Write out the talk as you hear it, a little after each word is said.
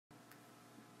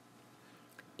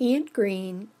Ian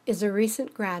Green is a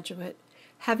recent graduate,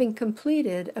 having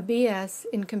completed a BS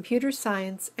in Computer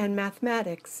Science and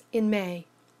Mathematics in May.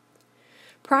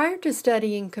 Prior to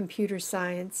studying computer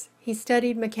science, he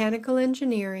studied mechanical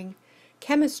engineering,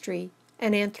 chemistry,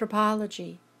 and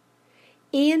anthropology.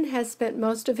 Ian has spent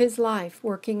most of his life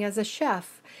working as a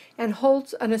chef and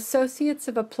holds an Associates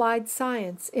of Applied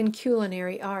Science in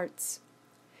Culinary Arts.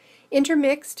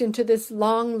 Intermixed into this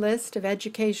long list of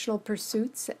educational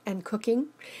pursuits and cooking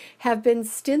have been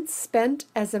stints spent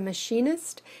as a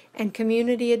machinist and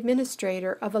community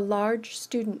administrator of a large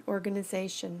student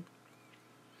organization.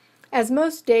 As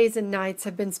most days and nights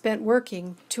have been spent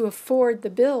working to afford the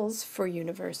bills for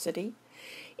university,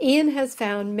 Ian has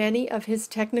found many of his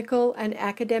technical and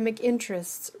academic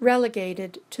interests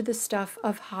relegated to the stuff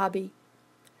of hobby.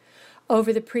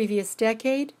 Over the previous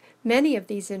decade, many of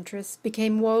these interests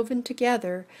became woven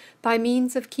together by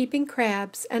means of keeping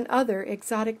crabs and other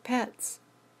exotic pets.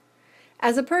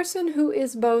 As a person who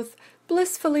is both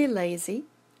blissfully lazy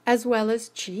as well as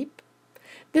cheap,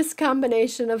 this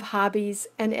combination of hobbies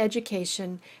and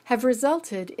education have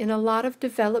resulted in a lot of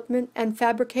development and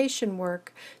fabrication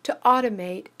work to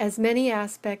automate as many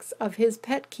aspects of his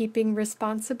pet-keeping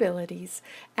responsibilities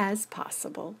as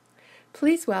possible.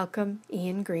 Please welcome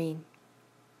Ian Green.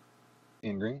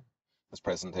 Ian Green. This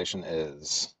presentation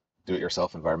is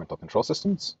Do-It-Yourself Environmental Control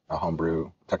Systems, a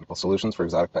homebrew technical solutions for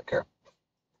exotic pet care.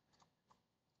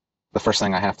 The first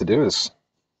thing I have to do is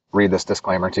read this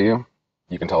disclaimer to you.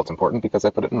 You can tell it's important because I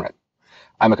put it in red.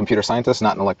 I'm a computer scientist,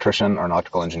 not an electrician or an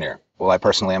electrical engineer. While I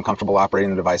personally am comfortable operating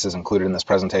the devices included in this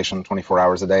presentation 24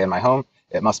 hours a day in my home,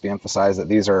 it must be emphasized that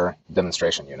these are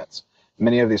demonstration units.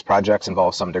 Many of these projects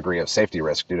involve some degree of safety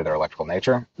risk due to their electrical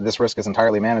nature. This risk is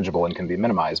entirely manageable and can be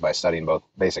minimized by studying both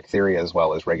basic theory as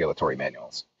well as regulatory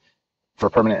manuals.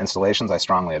 For permanent installations, I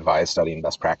strongly advise studying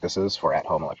best practices for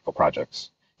at-home electrical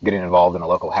projects. Getting involved in a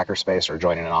local hackerspace or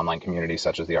joining an online community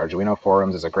such as the Arduino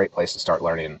forums is a great place to start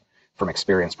learning from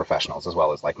experienced professionals as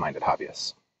well as like-minded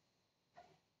hobbyists.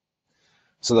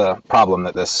 So the problem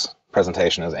that this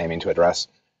presentation is aiming to address,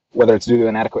 whether it's due to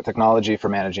inadequate technology for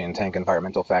managing tank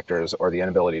environmental factors or the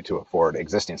inability to afford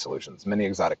existing solutions, many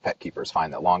exotic pet keepers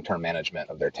find that long-term management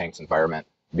of their tank's environment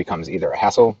becomes either a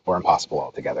hassle or impossible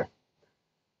altogether.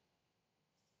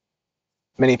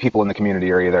 Many people in the community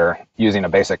are either using a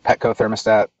basic Petco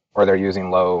thermostat or they're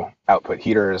using low output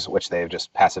heaters, which they've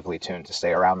just passively tuned to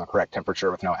stay around the correct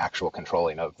temperature with no actual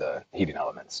controlling of the heating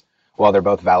elements. While they're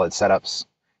both valid setups,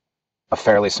 a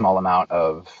fairly small amount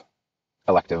of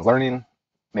elective learning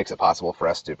makes it possible for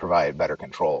us to provide better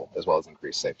control as well as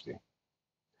increased safety.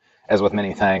 As with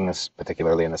many things,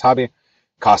 particularly in this hobby,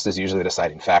 cost is usually the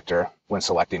deciding factor when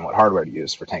selecting what hardware to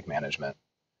use for tank management.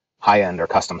 High-end or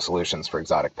custom solutions for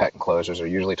exotic pet enclosures are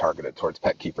usually targeted towards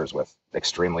pet keepers with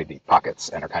extremely deep pockets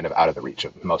and are kind of out of the reach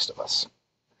of most of us.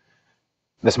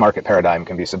 This market paradigm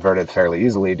can be subverted fairly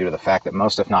easily due to the fact that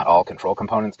most, if not all, control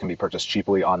components can be purchased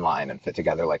cheaply online and fit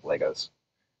together like Legos.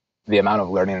 The amount of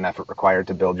learning and effort required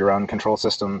to build your own control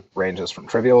system ranges from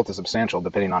trivial to substantial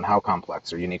depending on how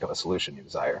complex or unique of a solution you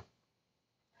desire.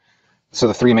 So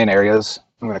the three main areas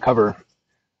I'm going to cover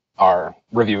are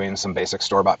reviewing some basic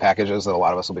store-bought packages that a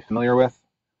lot of us will be familiar with,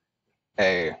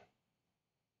 a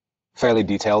fairly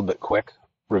detailed but quick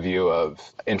review of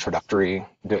introductory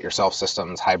do-it-yourself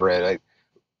systems, hybrid. I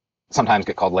sometimes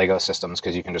get called Lego systems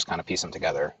because you can just kind of piece them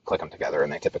together, click them together,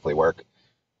 and they typically work.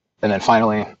 And then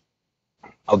finally,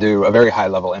 I'll do a very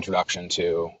high-level introduction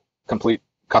to complete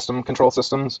custom control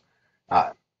systems.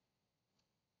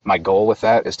 My goal with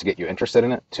that is to get you interested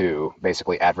in it, to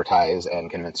basically advertise and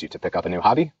convince you to pick up a new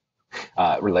hobby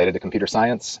related to computer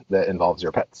science that involves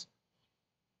your pets.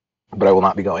 But I will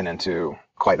not be going into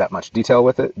quite that much detail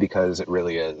with it because it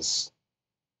really is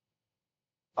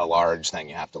a large thing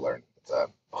you have to learn. It's a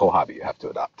whole hobby you have to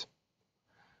adopt.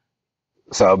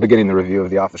 So beginning the review of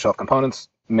the off-the-shelf components,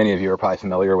 many of you are probably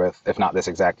familiar with, if not this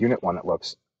exact unit, one that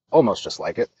looks almost just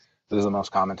like it. This is the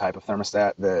most common type of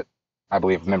thermostat that I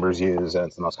believe members use, and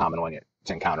it's the most common one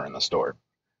to encounter in the store.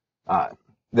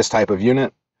 This type of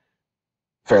unit,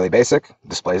 fairly basic,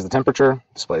 displays the temperature,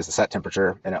 displays the set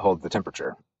temperature, and it holds the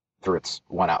temperature through its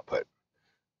one output.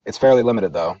 It's fairly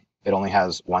limited though. It only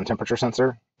has one temperature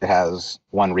sensor. It has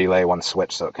one relay, one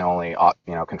switch, so it can only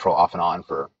control off and on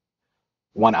for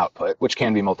one output, which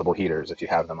can be multiple heaters if you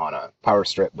have them on a power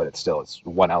strip, but it's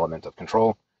one element of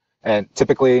control. And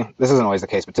typically, this isn't always the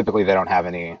case, but typically they don't have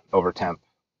any overtemp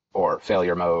or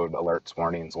failure mode, alerts,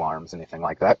 warnings, alarms, anything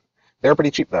like that. They're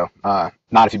pretty cheap though.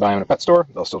 Not if you buy them in a pet store.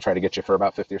 They'll still try to get you for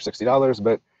about $50 or $60,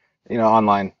 but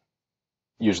online,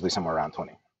 usually somewhere around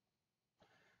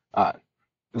 $20.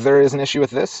 There is an issue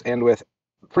with this and with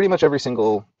pretty much every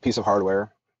single piece of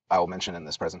hardware I will mention in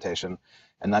this presentation,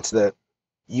 and that's that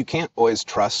you can't always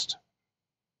trust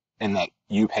in that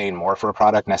you paying more for a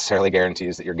product necessarily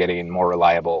guarantees that you're getting more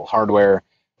reliable hardware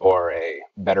or a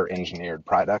better engineered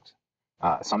product.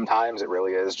 Sometimes it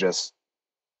really is just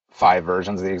 5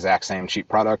 versions of the exact same cheap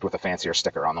product with a fancier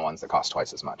sticker on the ones that cost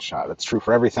twice as much. That's true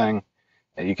for everything.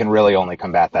 You can really only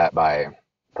combat that by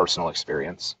personal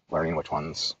experience, learning which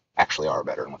ones actually are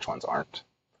better and which ones aren't.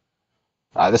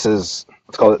 This is,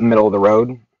 let's call it middle of the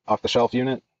road off-the-shelf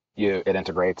unit. It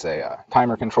integrates a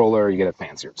timer controller, you get a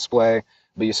fancier display,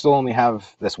 but you still only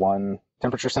have this one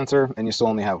temperature sensor and you still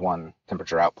only have one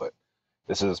temperature output.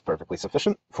 This is perfectly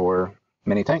sufficient for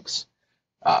many tanks,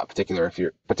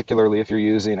 particularly if you're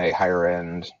using a higher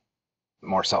end,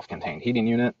 more self-contained heating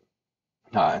unit.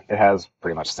 It has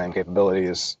pretty much the same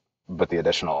capabilities, but the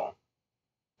additional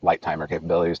light timer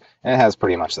capabilities, and it has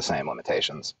pretty much the same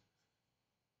limitations.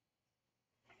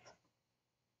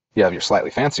 You have your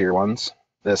slightly fancier ones.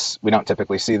 We don't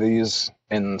typically see these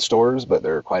in stores, but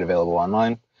they're quite available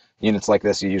online. Units like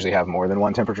this, you usually have more than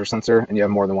one temperature sensor and you have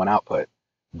more than one output.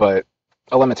 But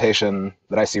a limitation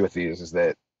that I see with these is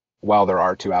that while there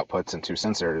are 2 outputs and 2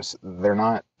 sensors, they're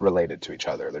not related to each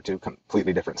other. They're 2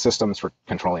 completely different systems for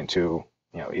controlling 2,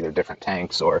 either different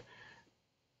tanks or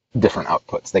different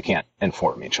outputs. They can't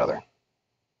inform each other.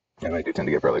 And they do tend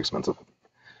to get fairly expensive.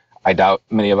 I doubt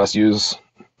many of us use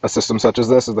a system such as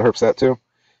this as the Herpstat 2.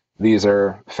 These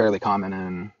are fairly common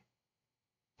in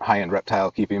high-end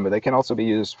reptile keeping, but they can also be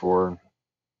used for,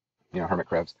 hermit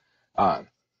crabs.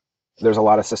 There's a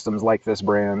lot of systems like this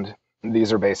brand.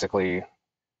 These are basically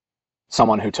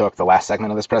someone who took the last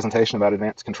segment of this presentation about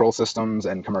advanced control systems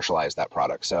and commercialized that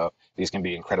product. So these can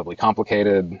be incredibly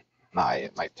complicated.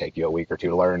 It might take you a week or 2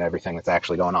 to learn everything that's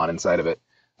actually going on inside of it.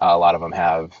 A lot of them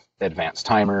have advanced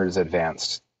timers,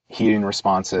 advanced heating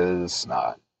responses.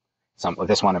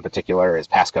 This one in particular is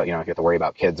passcode. If you have to worry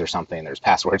about kids or something, there's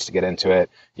passwords to get into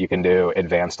it. You can do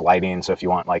advanced lighting. So if you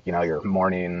want, your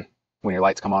morning, when your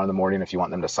lights come on in the morning, if you want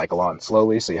them to cycle on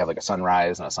slowly, so you have like a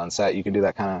sunrise and a sunset, you can do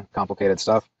that kind of complicated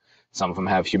stuff. Some of them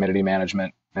have humidity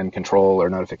management and control or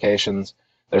notifications.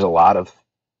 There's a lot of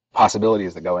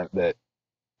possibilities that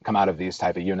come out of these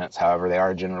type of units. However, they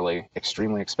are generally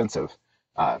extremely expensive.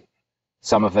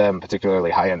 Some of them,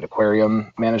 particularly high-end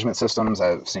aquarium management systems,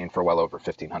 I've seen for well over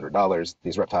 $1,500.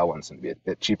 These reptile ones tend to be a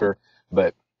bit cheaper,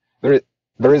 but there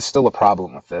is still a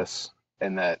problem with this,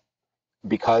 in that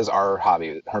because our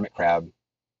hobby, hermit crab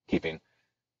keeping,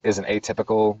 is an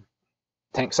atypical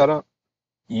tank setup,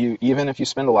 even if you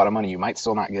spend a lot of money, you might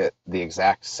still not get the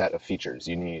exact set of features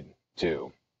you need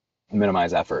to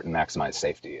minimize effort and maximize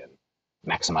safety and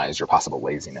maximize your possible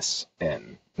laziness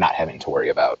in not having to worry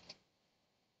about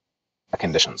a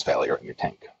conditions failure in your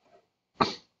tank.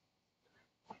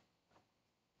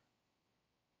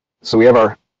 So we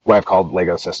have what I've called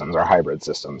Lego systems, our hybrid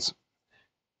systems.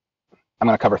 I'm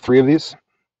going to cover 3 of these: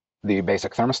 the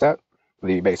basic thermostat,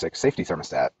 the basic safety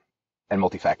thermostat, and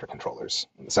multi-factor controllers,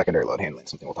 and the secondary load handling,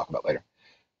 something we'll talk about later.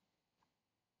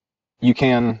 You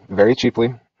can very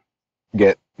cheaply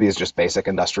get these just basic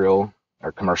industrial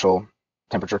or commercial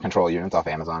temperature control units off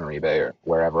Amazon or eBay or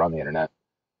wherever on the internet.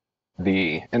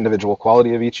 The individual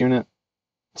quality of each unit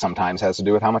sometimes has to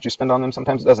do with how much you spend on them.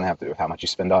 Sometimes it doesn't have to do with how much you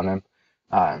spend on them.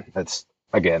 That's,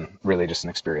 again, really just an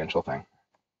experiential thing.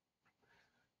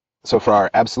 So for our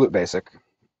absolute basic,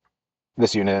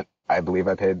 this unit, I believe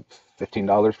I paid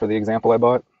 $15 for the example I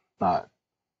bought.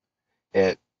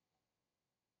 It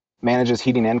manages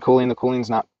heating and cooling. The cooling's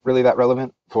not really that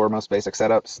relevant for most basic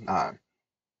setups.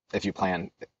 If you plan,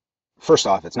 first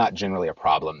off, it's not generally a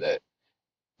problem that,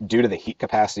 due to the heat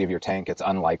capacity of your tank, it's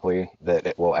unlikely that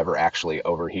it will ever actually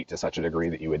overheat to such a degree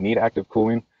that you would need active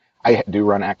cooling. I do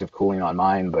run active cooling on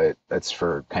mine, but that's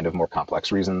for kind of more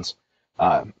complex reasons.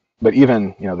 But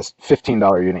even, this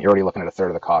 $15 unit, you're already looking at a third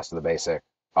of the cost of the basic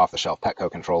off-the-shelf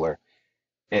Petco controller.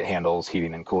 It handles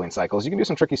heating and cooling cycles. You can do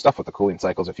some tricky stuff with the cooling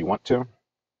cycles if you want to.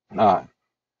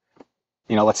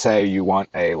 Let's say you want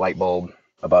a light bulb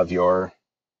above your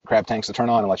crab tanks to turn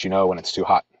on and let you know when it's too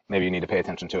hot. Maybe you need to pay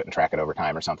attention to it and track it over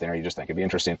time or something, or you just think it'd be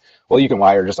interesting. Well, you can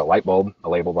wire just a light bulb, a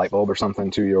labeled light bulb or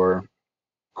something, to your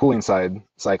cooling side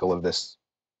cycle of this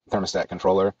thermostat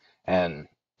controller, and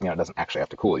it doesn't actually have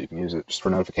to cool. You can use it just for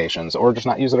notifications, or just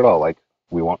not use it at all, like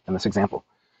we won't in this example.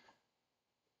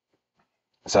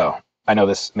 So I know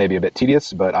this may be a bit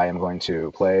tedious, but I am going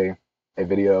to play a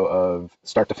video of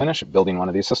start to finish building one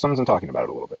of these systems and talking about it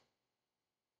a little bit.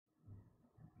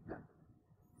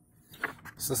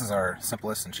 So this is our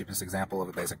simplest and cheapest example of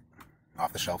a basic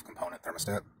off-the-shelf component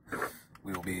thermostat.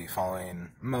 We will be following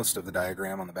most of the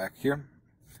diagram on the back here.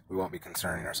 we won't be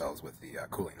concerning ourselves with the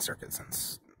cooling circuit,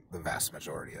 since the vast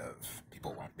majority of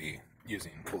people won't be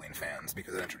using cooling fans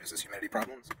because it introduces humidity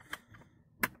problems.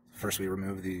 First, we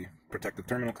remove the protective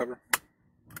terminal cover.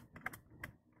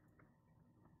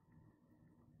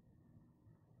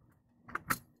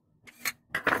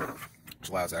 Which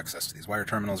allows access to these wire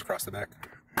terminals across the back.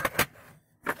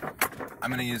 I'm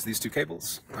going to use these two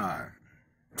cables. I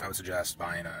would suggest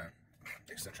buying a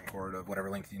extension cord of whatever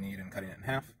length you need and cutting it in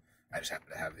half. I just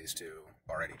happen to have these two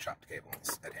already chopped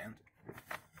cables at hand.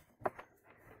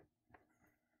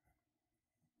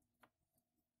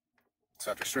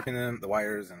 So after stripping the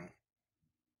wires and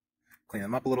clean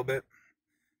them up a little bit,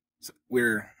 so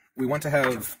we want to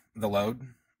have the load,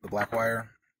 the black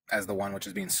wire, as the one which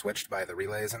is being switched by the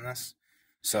relays in this.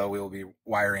 So we'll be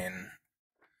wiring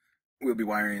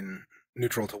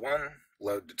neutral to 1,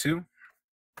 load to 2.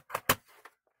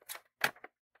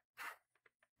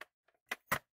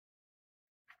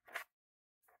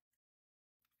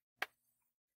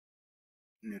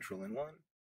 Neutral in 1,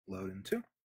 load in 2.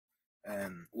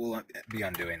 And we'll be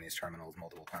undoing these terminals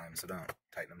multiple times, so don't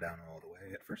tighten them down all the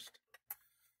way at first.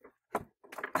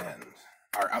 And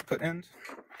our output end,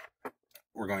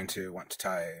 we're going to want to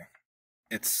tie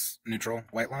its neutral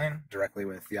white line directly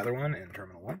with the other one in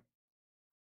terminal 1.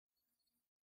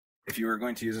 If you were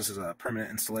going to use this as a permanent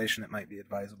installation, it might be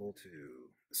advisable to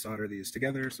solder these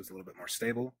together so it's a little bit more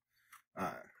stable.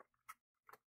 But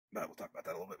we'll talk about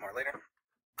that a little bit more later.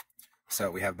 So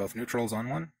we have both neutrals on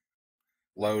 1,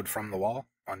 load from the wall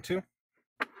on 2.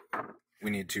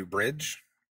 We need to bridge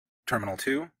terminal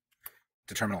 2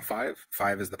 to terminal 5.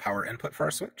 5 is the power input for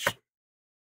our switch.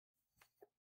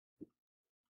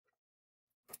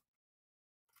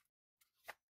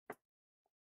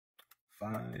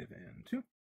 Five and 2.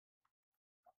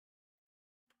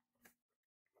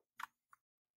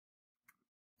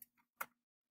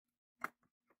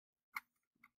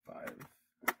 5 and 2.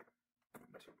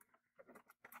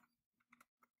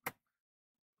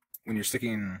 When you're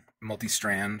sticking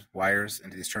multi-strand wires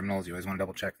into these terminals, you always want to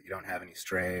double check that you don't have any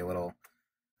stray little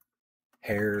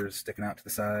hairs sticking out to the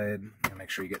side. And make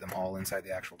sure you get them all inside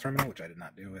the actual terminal, which I did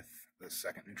not do with the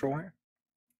second neutral wire.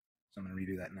 So I'm going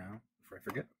to redo that now before I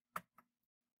forget.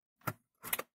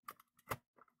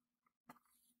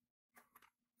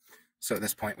 So at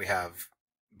this point we have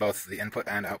both the input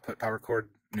and output power cord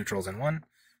neutrals in 1.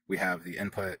 We have the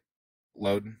input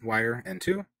load wire in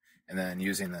 2. And then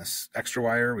using this extra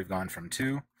wire, we've gone from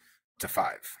 2 to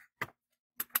 5.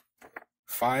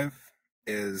 5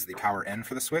 is the power in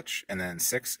for the switch, and then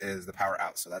 6 is the power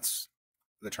out. So that's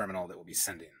the terminal that will be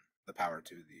sending the power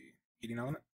to the heating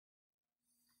element.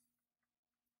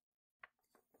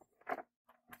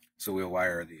 So we'll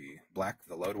wire the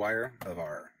load wire of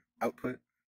our output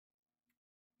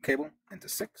cable into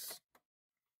 6.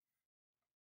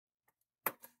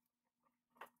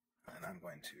 And I'm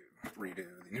going to redo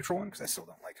the neutral one because I still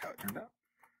don't like how it turned out.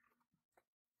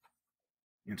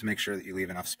 You have to make sure that you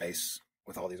leave enough space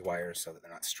with all these wires so that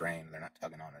they're not strained, they're not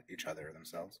tugging on each other or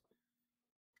themselves.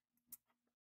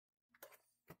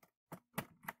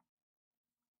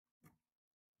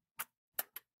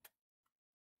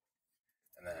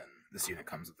 And then this unit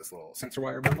comes with this little sensor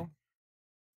wire bundle.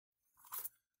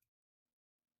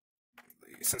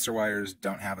 The sensor wires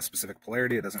don't have a specific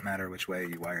polarity. It doesn't matter which way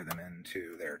you wire them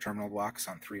into their terminal blocks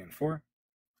on 3 and 4.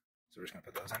 So we're just going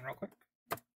to put those in real quick.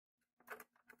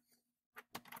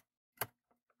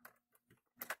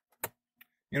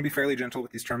 You're going to be fairly gentle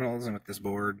with these terminals and with this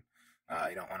board.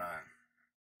 You don't want to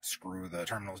screw the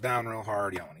terminals down real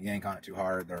hard. You don't want to yank on it too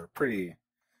hard. They're pretty,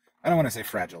 I don't want to say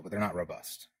fragile, but they're not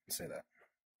robust. Let's say that.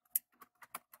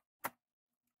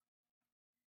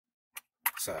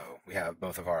 So we have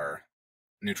both of our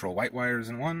neutral white wires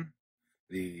in 1,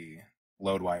 the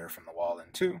load wire from the wall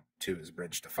in 2. 2 is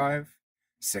bridged to 5.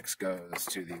 6 goes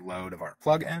to the load of our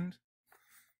plug end.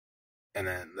 And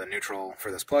then the neutral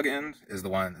for this plug end is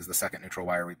the second neutral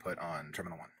wire we put on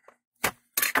terminal 1.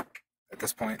 At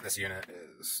this point, this unit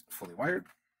is fully wired.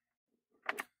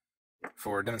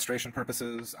 For demonstration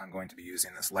purposes, I'm going to be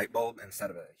using this light bulb instead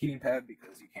of a heating pad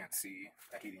because you can't see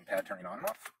a heating pad turning on and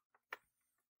off.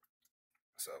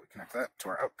 So we connect that to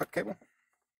our output cable,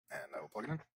 and I will plug it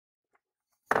in.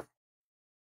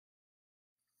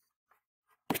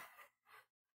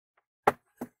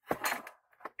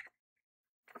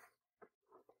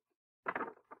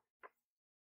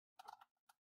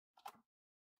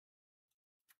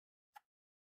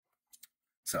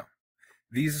 So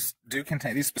these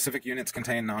specific units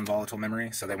contain non-volatile memory,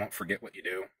 so they won't forget what you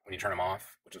do when you turn them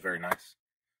off, which is very nice.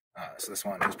 So this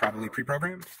one is probably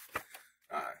pre-programmed.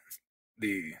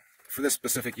 For this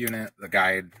specific unit, the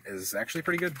guide is actually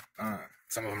pretty good.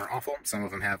 Some of them are awful. Some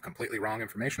of them have completely wrong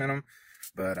information in them.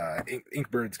 But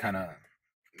Inkbird's kind of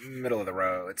middle of the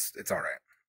row. It's all right.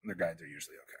 Their guides are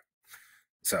usually okay.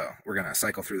 So we're gonna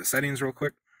cycle through the settings real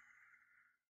quick.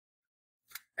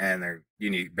 And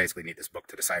basically need this book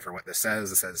to decipher what this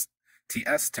says. It says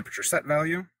TS, temperature set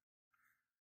value.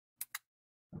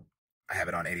 I have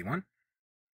it on 81.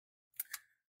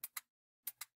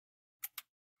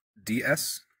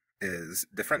 DS is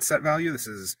different set value. This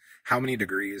is how many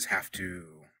degrees have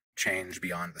to change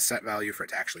beyond the set value for it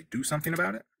to actually do something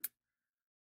about it.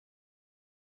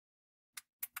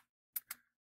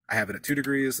 I have it at 2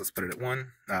 degrees. Let's put it at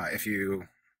 1.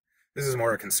 This is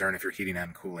more a concern if you're heating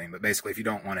and cooling, but basically if you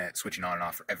don't want it switching on and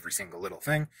off for every single little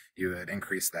thing, you would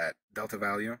increase that delta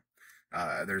value.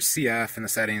 There's CF in the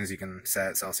settings. You can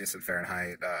set Celsius and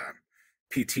Fahrenheit.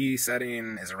 PT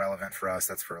setting is irrelevant for us.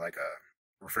 That's for like a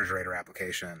refrigerator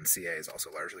application. CA is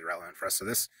also largely relevant for us. So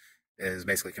this is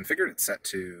basically configured. It's set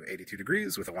to 82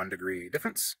 degrees with a 1 degree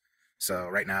difference. So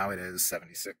right now it is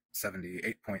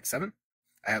 78.7.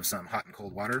 I have some hot and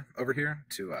cold water over here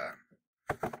to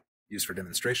use for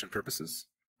demonstration purposes.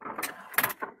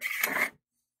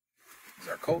 These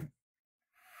are cold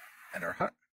and are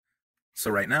hot.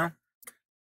 So right now,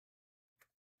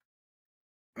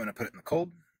 I'm going to put it in the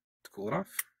cold to cool it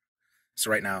off.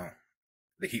 So right now,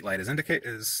 the heat light is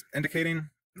indicating, and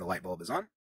the light bulb is on.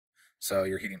 So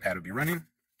your heating pad would be running.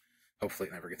 Hopefully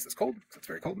it never gets this cold, because it's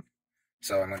very cold.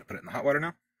 So I'm going to put it in the hot water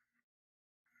now.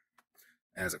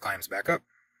 As it climbs back up,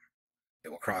 it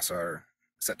will cross our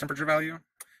set temperature value,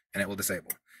 and it will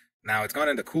disable. Now it's gone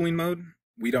into cooling mode.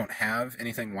 We don't have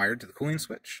anything wired to the cooling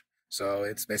switch, so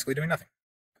it's basically doing nothing.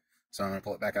 So I'm going to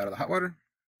pull it back out of the hot water.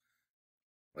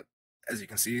 But as you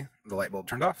can see, the light bulb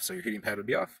turned off, so your heating pad would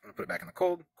be off. I'm going to put it back in the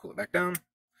cold, cool it back down.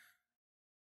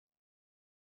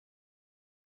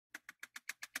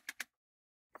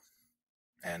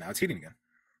 And now it's heating again.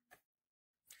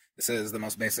 This is the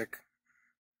most basic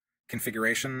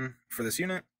configuration for this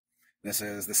unit. This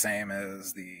is the same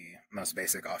as the most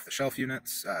basic off-the-shelf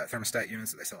units, thermostat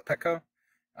units that they sell at Petco.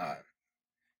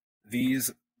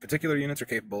 These particular units are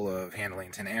capable of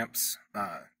handling 10 amps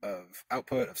of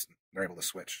output. They're able to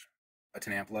switch a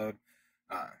 10 amp load.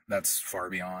 That's far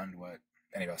beyond what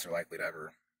any of us are likely to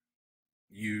ever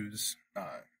use,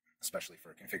 especially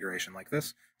for a configuration like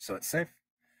this, so it's safe.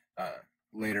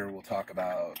 Later we'll talk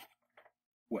about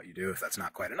what you do if that's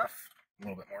not quite enough, a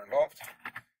little bit more involved.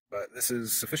 But this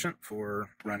is sufficient for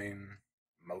running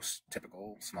most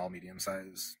typical small,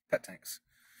 medium-sized pet tanks.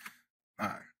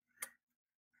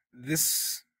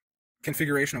 This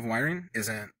configuration of wiring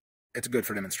it's good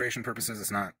for demonstration purposes.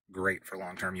 It's not great for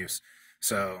long-term use.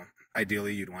 So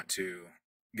ideally you'd want to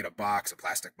get a box, a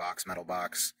plastic box, metal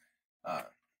box,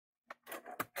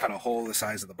 cut a hole the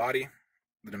size of the body,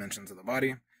 the dimensions of the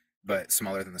body, but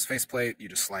smaller than this faceplate. You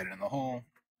just slide it in the hole.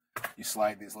 You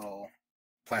slide these little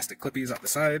plastic clippies up the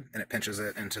side, and it pinches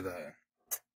it into the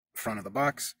front of the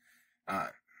box.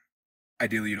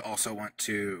 Ideally, you'd also want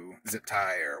to zip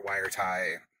tie or wire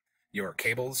tie your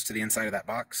cables to the inside of that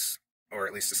box, or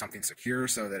at least to something secure,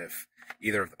 so that if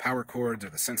either of the power cords or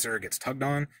the sensor gets tugged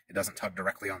on, it doesn't tug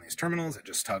directly on these terminals, it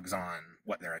just tugs on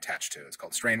what they're attached to. It's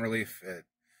called strain relief. It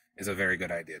is a very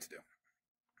good idea to do.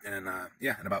 And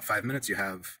in about 5 minutes, you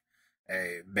have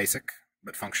a basic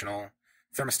but functional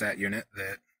thermostat unit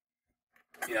that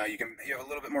you have a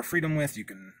little bit more freedom with. You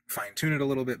can fine tune it a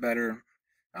little bit better.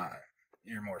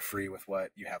 You're more free with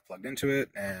what you have plugged into it,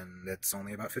 and it's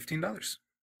only about $15.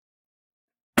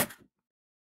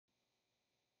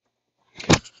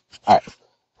 All right.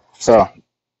 So,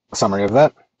 a summary of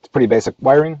that. It's pretty basic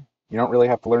wiring. You don't really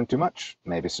have to learn too much.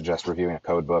 Maybe suggest reviewing a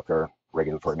code book or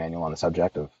regulatory manual on the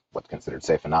subject of what's considered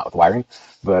safe and not with wiring.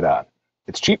 But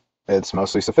it's cheap. It's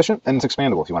mostly sufficient, and it's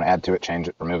expandable. If you want to add to it, change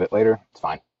it, remove it later, it's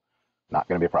fine. Not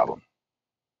going to be a problem.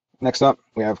 Next up,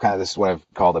 we have this is what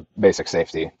I've called a basic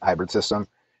safety hybrid system.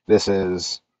 This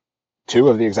is 2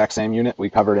 of the exact same unit we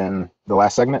covered in the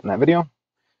last segment in that video.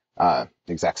 The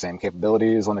exact same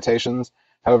capabilities, limitations.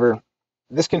 However,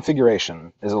 this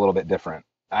configuration is a little bit different.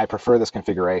 I prefer this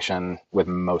configuration with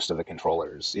most of the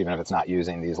controllers, even if it's not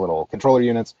using these little controller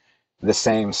units. The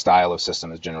same style of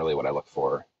system is generally what I look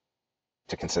for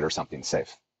to consider something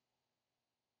safe.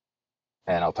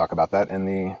 And I'll talk about that in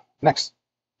the next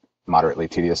moderately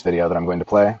tedious video that I'm going to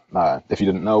play. If you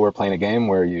didn't know, we're playing a game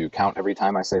where you count every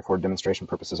time I say for demonstration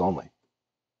purposes only.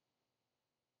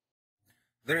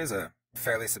 There is a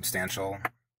fairly substantial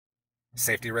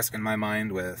safety risk in my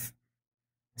mind with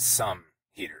some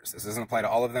heaters. This doesn't apply to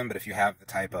all of them, but if you have the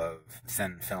type of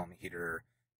thin film heater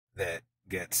that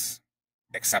gets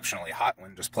exceptionally hot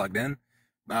when just plugged in,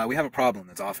 we have a problem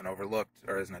that's often overlooked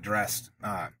or isn't addressed.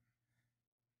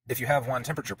 If you have one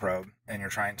temperature probe and you're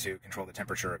trying to control the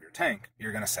temperature of your tank,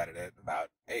 you're going to set it at about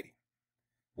 80.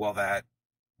 Well, that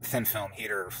thin film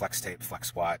heater, flex tape,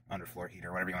 flex watt, underfloor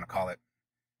heater, whatever you want to call it,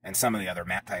 and some of the other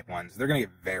matte type ones, they're going to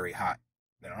get very hot.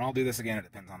 They don't all do this again. It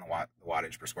depends on the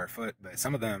wattage per square foot, but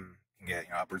some of them can get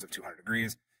upwards of 200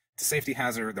 degrees. It's a safety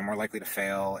hazard. They're more likely to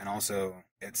fail, and also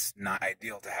it's not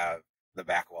ideal to have the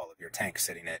back wall of your tank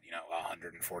sitting at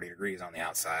 140 degrees on the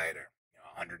outside or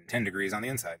 110 degrees on the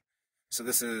inside. So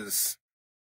this is,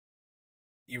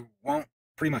 you won't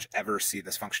pretty much ever see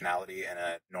this functionality in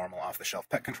a normal off-the-shelf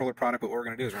pet controller product. But what we're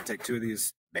going to do is we're going to take two of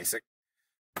these basic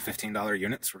 $15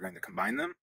 units, we're going to combine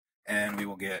them, and we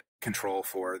will get control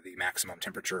for the maximum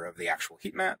temperature of the actual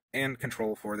heat mat and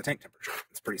control for the tank temperature.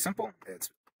 It's pretty simple. It's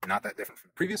not that different from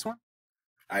the previous one.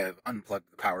 I have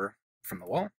unplugged the power from the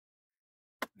wall.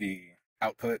 The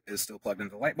output is still plugged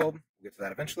into the light bulb. We'll get to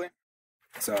that eventually.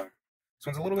 So this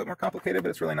one's a little bit more complicated, but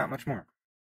it's really not much more.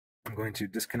 I'm going to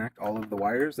disconnect all of the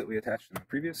wires that we attached in the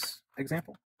previous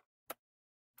example.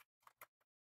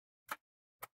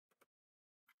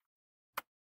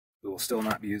 We will still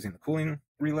not be using the cooling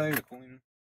relay, the cooling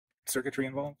circuitry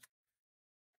involved.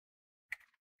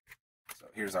 So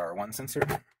here's our one sensor,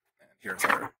 and here's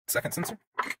our second sensor.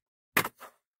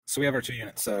 So we have our two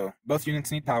units. So both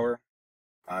units need power.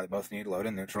 They both need load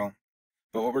and neutral.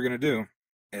 But what we're going to do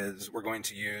is we're going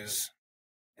to use,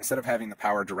 instead of having the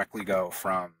power directly go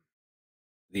from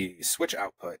the switch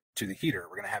output to the heater,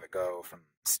 we're going to have it go from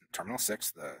terminal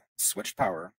 6, the switched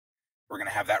power. We're going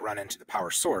to have that run into the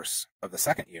power source of the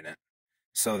second unit,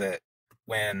 so that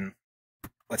when,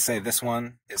 let's say this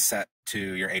one is set to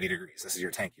your 80 degrees, this is your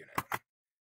tank unit.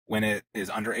 When it is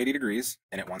under 80 degrees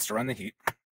and it wants to run the heat,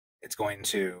 it's going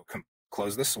to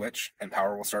close the switch and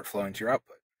power will start flowing to your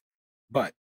output.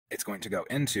 But it's going to go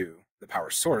into the power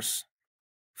source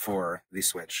for the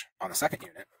switch on the second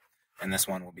unit, and this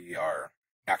one will be our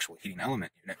actual heating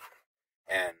element unit,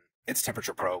 and its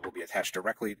temperature probe will be attached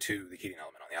directly to the heating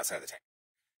element on the outside of the tank.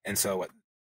 And so what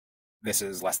this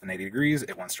is less than 80 degrees,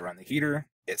 it wants to run the heater,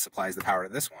 it supplies the power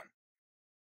to this one.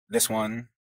 This one,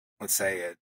 let's say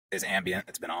it is ambient,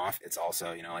 it's been off, it's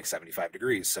also, like 75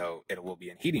 degrees, so it will be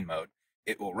in heating mode.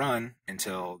 It will run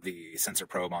until the sensor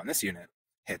probe on this unit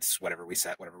hits whatever we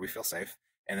set, whatever we feel safe,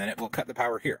 and then it will cut the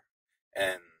power here.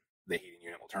 And the heating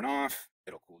unit will turn off,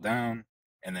 it'll cool down,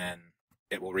 and then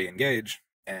it will re-engage,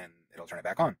 and it'll turn it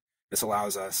back on. This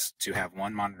allows us to have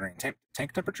one monitoring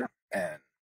tank temperature and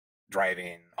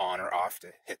driving on or off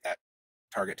to hit that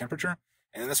target temperature.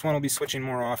 And then this one will be switching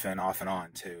more often, off and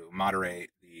on, to moderate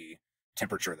the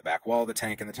temperature of the back wall of the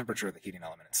tank and the temperature of the heating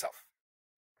element itself.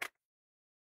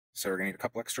 So we're going to need a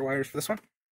couple extra wires for this one.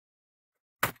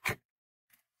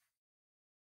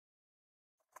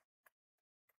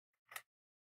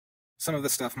 Some of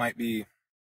this stuff might be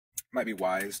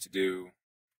wise to do,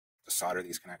 to solder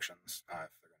these connections if they're going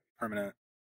to be permanent,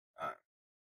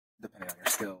 depending on your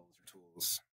skills or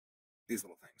tools. These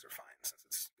little things are fine since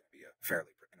it's going to be a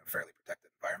fairly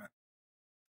protected environment.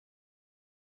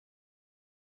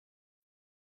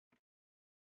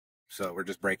 So we're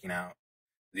just breaking out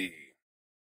the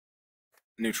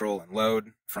neutral and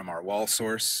load from our wall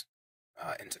source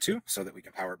into two so that we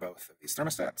can power both of these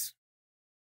thermostats.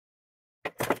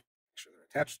 Make sure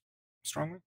they're attached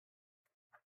strongly.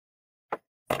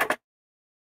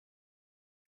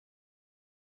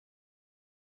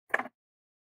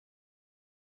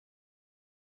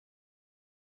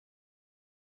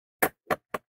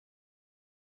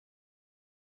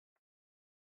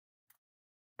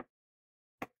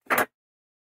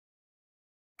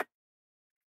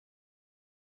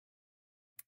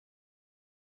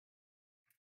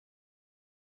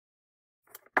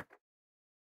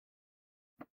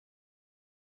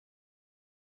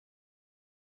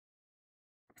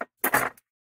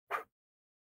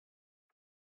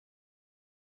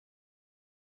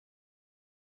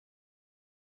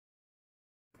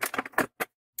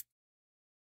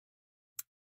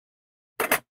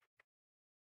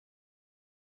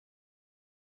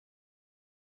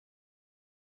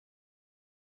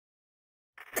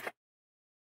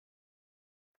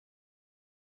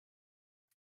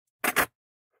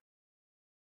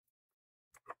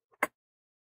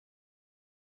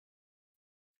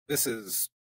 This is,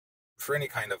 for any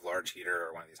kind of large heater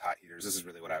or one of these hot heaters, this is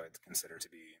really what I would consider to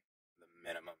be the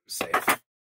minimum safe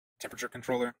temperature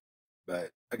controller.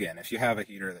 But again, if you have a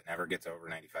heater that never gets over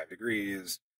 95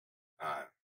 degrees,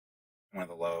 one of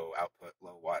the low output,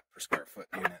 low watt per square foot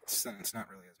units, then it's not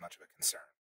really as much of a concern.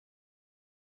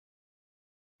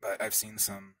 But I've seen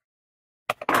some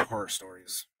horror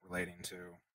stories relating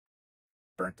to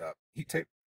burnt up heat tape,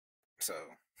 so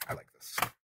I like this.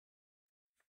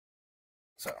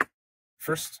 So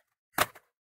first,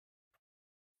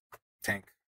 tank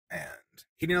and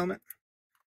heating element.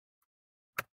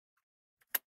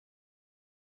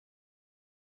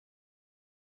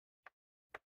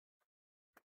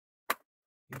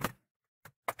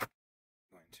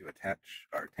 Going to attach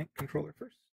our tank controller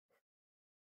first.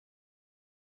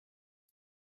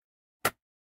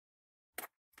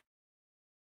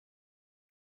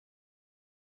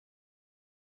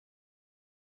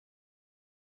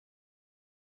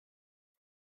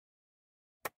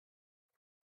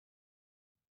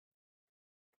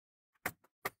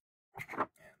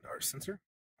 And our sensor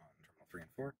on terminal 3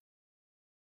 and 4.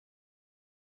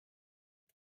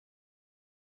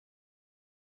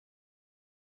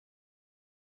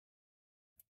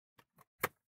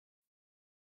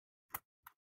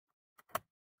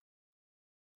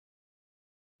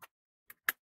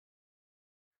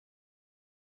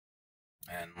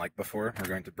 And like before, we're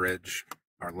going to bridge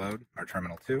our load, our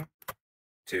terminal 2,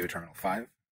 to terminal 5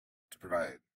 to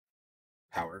provide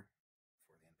power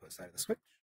for the input side of the switch.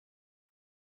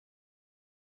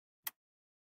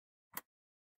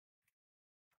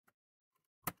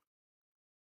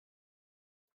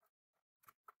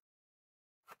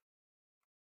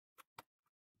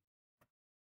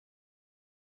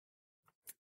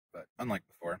 But unlike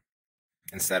before,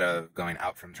 instead of going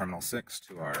out from terminal 6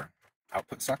 to our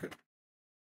output socket,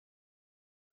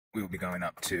 we will be going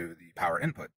up to the power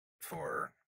input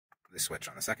for the switch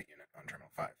on the second unit on terminal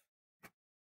 5.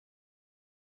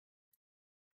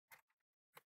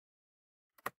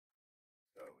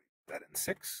 So we put that in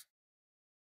 6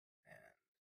 and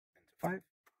into 5.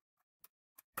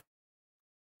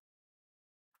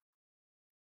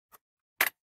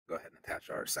 Go ahead and attach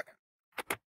our second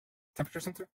temperature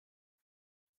sensor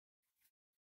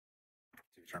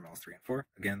to terminals 3 and 4.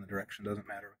 Again, the direction doesn't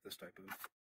matter with this type of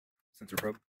sensor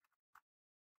probe.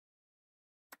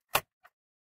 And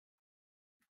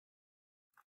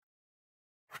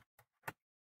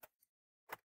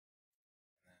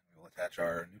then we will attach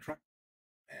our neutral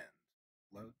and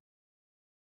load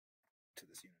to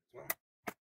this unit as well.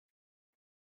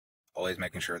 Always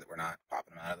making sure that we're not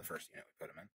popping them out of the first unit we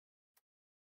put them in.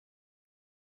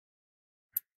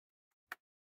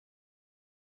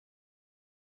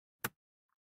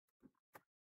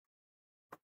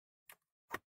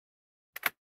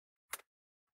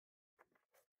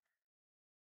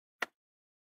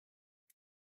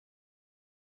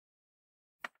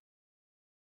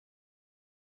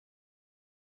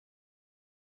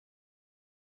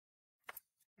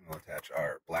 We'll attach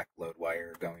our black load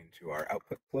wire going to our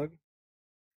output plug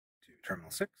to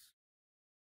terminal 6.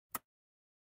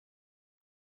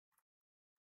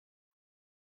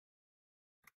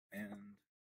 And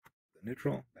the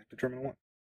neutral back to terminal 1.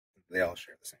 They all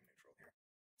share the same neutral here.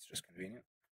 It's just convenient.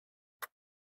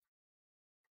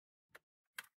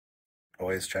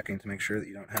 Always checking to make sure that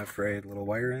you don't have frayed little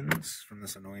wire ends from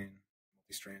this annoying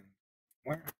multi-strand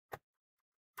wire.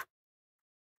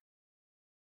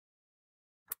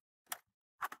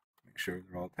 Make sure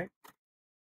they're all tight.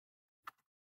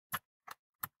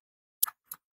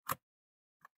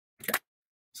 Okay,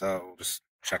 so we'll just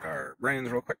check our brains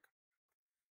real quick.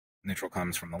 Neutral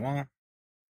comes from the wall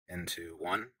into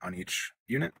 1 on each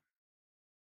unit.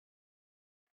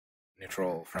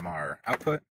 Neutral from our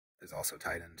output is also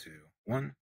tied into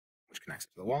 1, which connects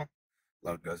to the wall.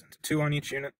 Load goes into 2 on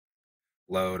each unit.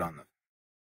 Load on the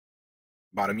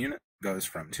bottom unit goes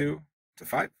from 2 to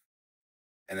 5.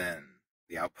 And then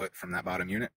the output from that bottom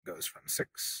unit goes from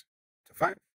 6 to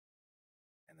 5.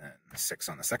 And then 6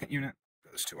 on the second unit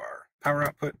goes to our power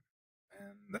output.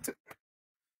 And that's it.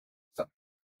 So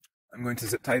I'm going to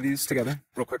zip tie these together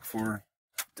real quick for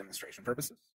demonstration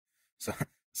purposes, so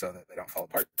that they don't fall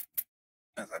apart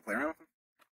as I play around with them.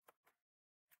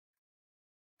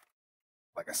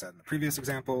 Like I said in the previous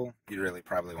example, you really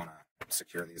probably want to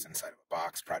secure these inside of a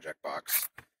box, project box,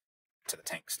 to the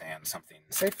tank stand, something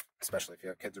safe, especially if you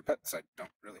have kids or pets. I don't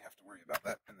really have to worry about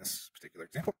that in this particular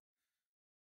example.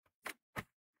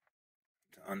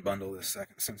 To unbundle this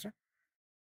second sensor.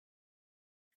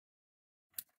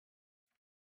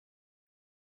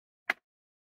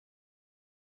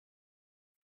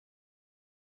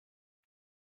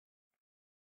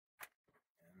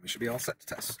 And we should be all set to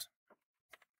test.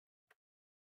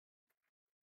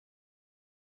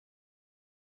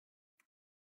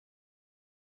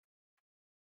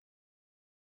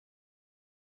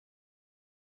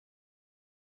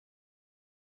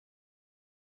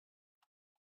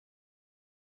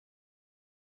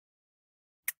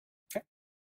 Okay.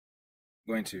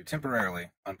 I'm going to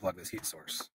temporarily unplug this heat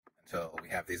source until we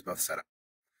have these both set up.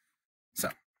 So,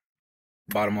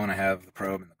 bottom one, I have the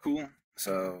probe and the cool.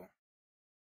 So,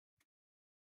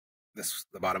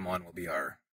 the bottom one will be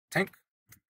our tank.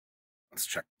 Let's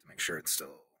check to make sure it's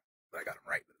still, that I got them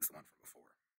right, that it's the one from before.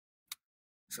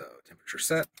 So, temperature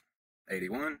set,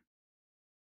 81.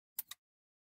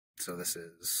 So this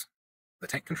is the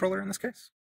tank controller in this case.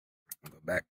 We'll go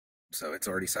back. So it's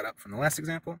already set up from the last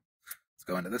example. Let's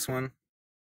go into this one.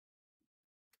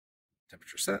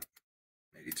 Temperature set,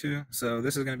 82. So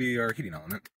this is going to be our heating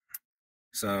element.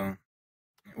 So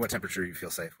what temperature you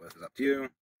feel safe with is up to you.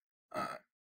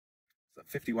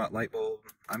 It's a 50-watt light bulb.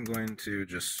 I'm going to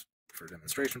just, for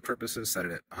demonstration purposes, set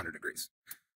it at 100 degrees.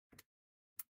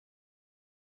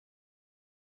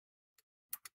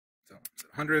 So it's at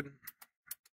 100.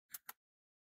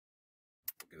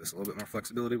 Give this a little bit more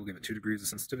flexibility. We'll give it 2 degrees of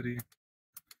sensitivity.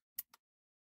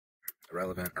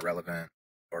 Irrelevant,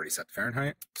 already set to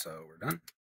Fahrenheit, so we're done.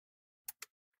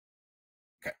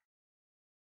 Okay,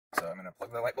 so I'm going to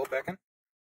plug the light bulb back in,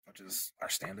 which is our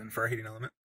stand-in for our heating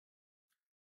element.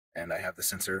 And I have the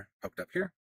sensor hooked up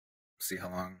here. See how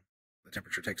long the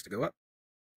temperature takes to go up.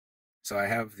 So I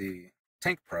have the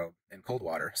tank probe in cold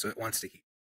water, so it wants to heat.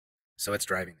 So it's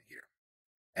driving the heater.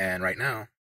 And right now,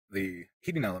 the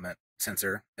heating element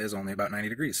sensor is only about 90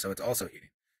 degrees, so it's also heating.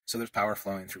 So there's power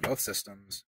flowing through both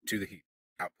systems to the heat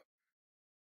output.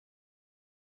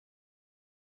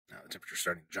 Now the temperature's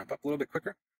starting to jump up a little bit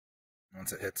quicker.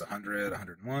 Once it hits 100,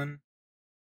 101,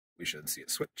 we should see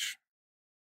it switch.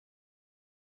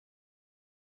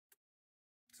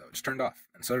 So it's turned off,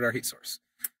 and so did our heat source.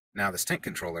 Now this tank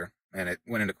controller, and it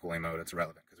went into cooling mode, it's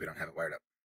irrelevant because we don't have it wired up.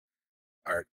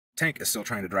 Our tank is still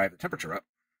trying to drive the temperature up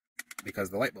because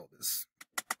the light bulb is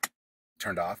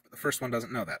turned off, but the first one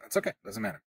doesn't know that. That's okay, doesn't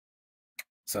matter.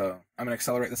 So I'm going to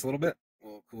accelerate this a little bit.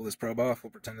 We'll cool this probe off.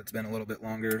 We'll pretend it's been a little bit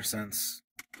longer since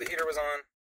the heater was on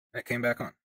and it came back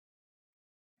on.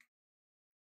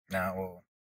 Now we'll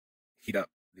heat up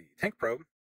the tank probe,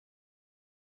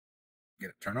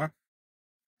 get it turned off.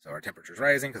 So our temperature's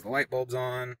rising because the light bulb's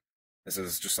on. This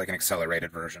is just like an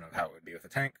accelerated version of how it would be with the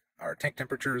tank. Our tank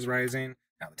temperature is rising.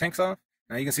 Now the tank's off.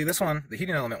 Now you can see this one, the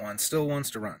heating element one, still wants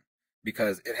to run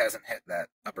because it hasn't hit that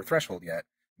upper threshold yet.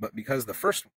 But because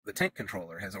the tank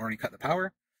controller has already cut the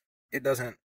power, it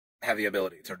doesn't have the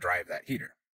ability to drive that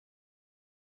heater.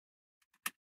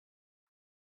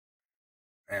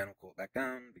 And we'll cool it back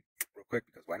down real quick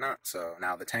because why not? So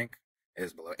now the tank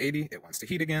is below 80. It wants to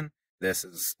heat again. This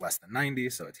is less than 90,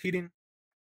 so it's heating.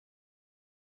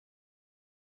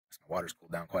 My water's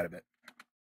cooled down quite a bit.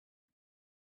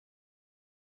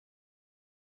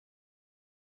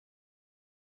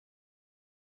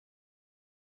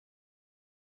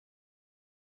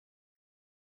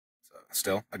 So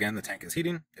still, again, the tank is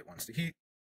heating. It wants to heat.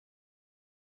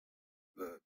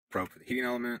 The probe for the heating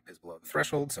element is below the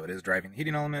threshold, so it is driving the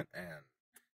heating element and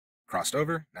crossed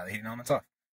over. Now the heating element's off.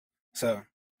 So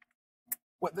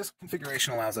what this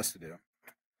configuration allows us to do,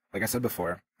 like I said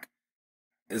before,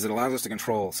 is it allows us to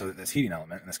control so that this heating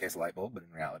element, in this case a light bulb, but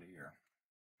in reality your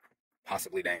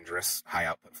possibly dangerous high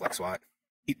output flex watt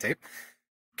heat tape,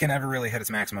 can never really hit its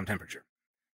maximum temperature.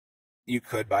 You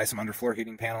could buy some underfloor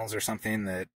heating panels or something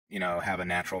that, have a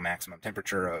natural maximum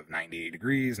temperature of 90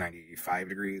 degrees, 95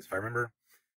 degrees, if I remember.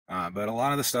 But a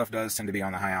lot of the stuff does tend to be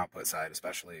on the high output side,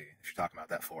 especially if you're talking about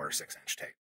that 4 or 6 inch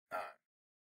tape.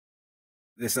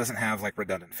 This doesn't have like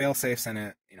redundant fail safes in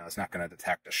it. It's not going to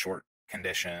detect a short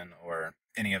condition or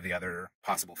any of the other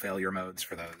possible failure modes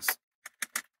for those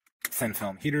thin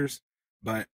film heaters,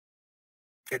 but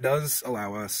it does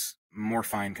allow us more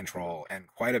fine control and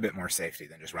quite a bit more safety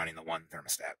than just running the one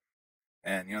thermostat.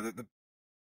 And the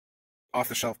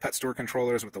off-the-shelf pet store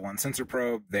controllers with the one sensor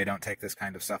probe, they don't take this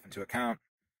kind of stuff into account.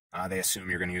 They assume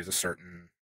you're going to use a certain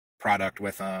product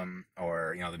with them,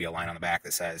 or there'll be a line on the back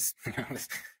that says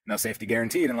no safety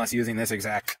guaranteed unless using this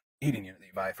exact heating unit that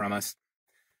you buy from us.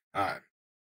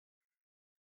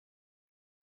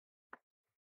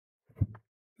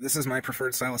 This is my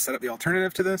preferred style of setup. The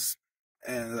alternative to this,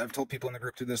 and I've told people in the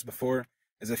group to this before,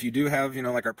 is if you do have,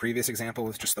 like our previous example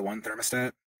with just the one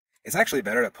thermostat, it's actually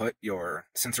better to put your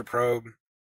sensor probe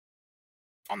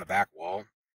on the back wall.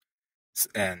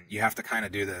 And you have to kind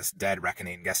of do this dead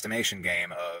reckoning guesstimation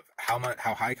game of how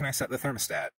high can I set the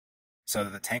thermostat so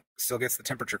that the tank still gets the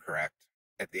temperature correct,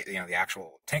 at the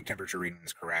actual tank temperature reading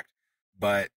is correct,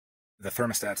 but the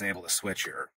thermostat's able to switch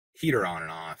your heater on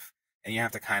and off, and you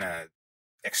have to kind of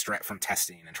extract from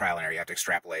testing and trial and error. You have to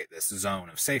extrapolate this zone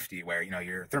of safety where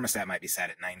your thermostat might be set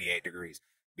at 98 degrees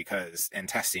because in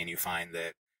testing you find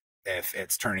that if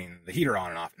it's turning the heater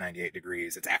on and off at 98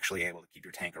 degrees, it's actually able to keep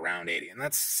your tank around 80. And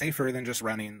that's safer than just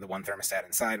running the one thermostat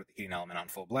inside with the heating element on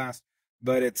full blast.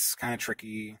 but it's kind of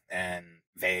tricky and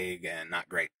vague and not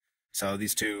great. So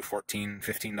these two $14,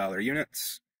 $15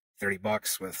 units,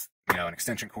 $30 with, an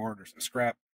extension cord or some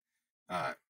scrap.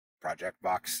 Project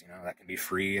box, that can be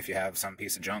free if you have some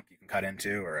piece of junk you can cut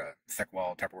into, or a thick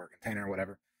wall Tupperware container or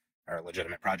whatever, or a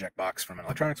legitimate project box from an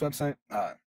electronics website,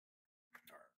 or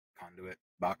conduit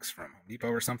box from Home Depot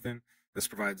or something. This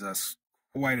provides us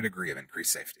quite a degree of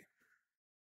increased safety.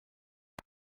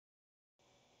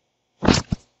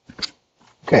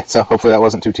 Okay, so hopefully that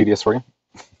wasn't too tedious for you.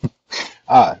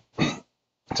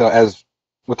 So as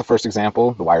with the first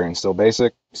example, the wiring's still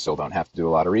basic. You still don't have to do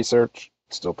a lot of research.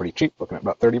 It's still pretty cheap, looking at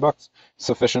about $30.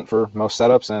 Sufficient for most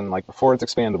setups, and like before, it's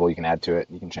expandable. You can add to it.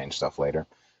 You can change stuff later.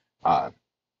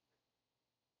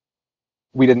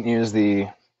 We didn't use the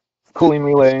cooling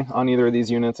relay on either of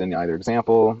these units in either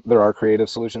example. There are creative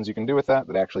solutions you can do with that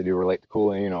actually do relate to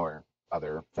cooling or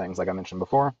other things like I mentioned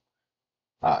before.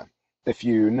 If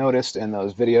you noticed in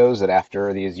those videos that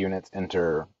after these units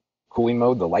enter cooling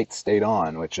mode, the lights stayed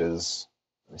on, which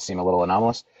seem a little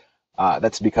anomalous.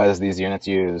 That's because these units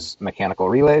use mechanical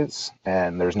relays,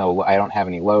 and I don't have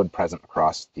any load present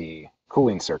across the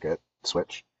cooling circuit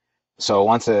switch. So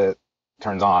once it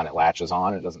turns on, it latches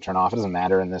on. It doesn't turn off. It doesn't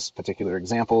matter in this particular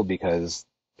example because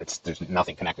there's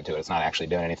nothing connected to it. It's not actually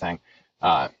doing anything.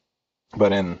 But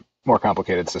in more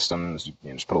complicated systems, you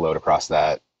can just put a load across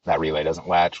that. That relay doesn't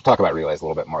latch. We'll talk about relays a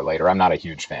little bit more later. I'm not a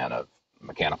huge fan of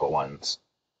mechanical ones,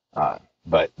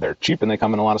 but they're cheap and they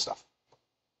come in a lot of stuff.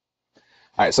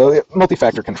 All right, so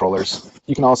multi-factor controllers.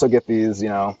 You can also get these,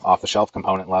 off-the-shelf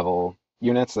component level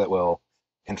units that will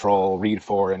read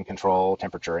for and control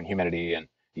temperature and humidity, and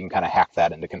you can kind of hack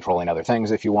that into controlling other things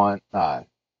if you want.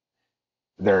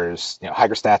 There's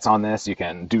hygrostats on this. You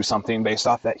can do something based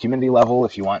off that humidity level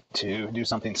if you want to do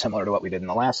something similar to what we did in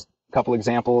the last couple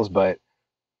examples, but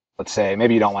let's say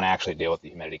maybe you don't want to actually deal with the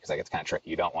humidity because that gets kind of tricky.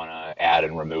 You don't want to add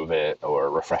and remove it or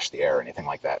refresh the air or anything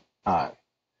like that.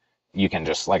 You can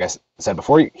just, like I said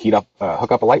before, you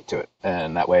hook up a light to it,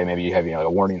 and that way maybe you have a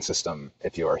warning system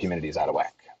if your humidity is out of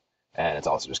whack, and it's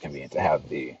also just convenient to have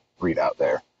the readout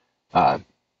there.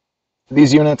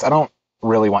 These units, I don't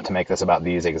really want to make this about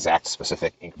these exact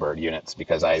specific Inkbird units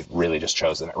because I really just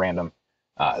chose them at random.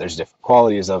 There's different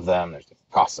qualities of them, there's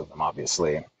different costs of them,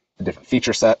 obviously, the different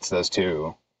feature sets.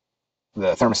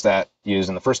 The thermostat used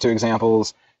in the first two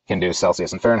examples can do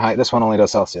Celsius and Fahrenheit. This one only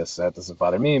does Celsius. That doesn't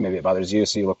bother me. Maybe it bothers you,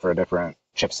 so you look for a different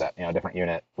chipset, a different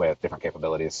unit with different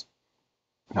capabilities.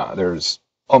 There's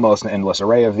almost an endless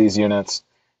array of these units.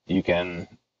 You can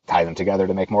tie them together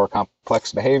to make more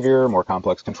complex behavior, more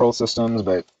complex control systems,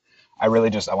 but I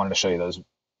wanted to show you those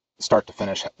start to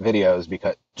finish videos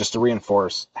because just to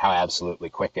reinforce how absolutely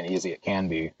quick and easy it can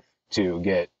be to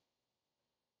get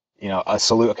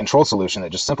a control solution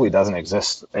that just simply doesn't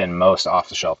exist in most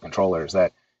off-the-shelf controllers.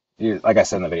 That, like I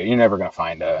said in the video, you're never going to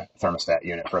find a thermostat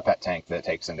unit for a pet tank that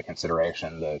takes into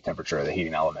consideration the temperature of the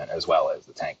heating element as well as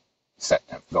the tank set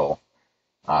temp goal.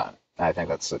 I think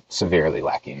that's a severely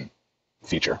lacking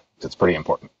feature. It's pretty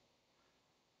important.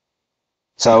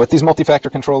 So with these multi-factor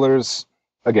controllers,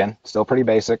 again, still pretty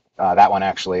basic. That one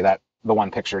actually, the one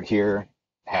pictured here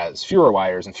has fewer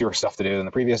wires and fewer stuff to do than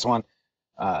the previous one.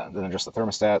 Than just the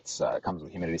thermostats. It comes with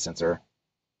a humidity sensor,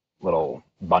 little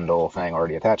bundle thing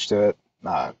already attached to it.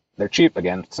 They're cheap,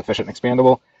 again, sufficient and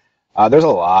expandable. There's a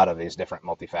lot of these different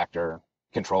multi-factor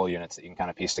control units that you can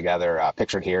kind of piece together.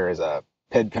 Pictured here is a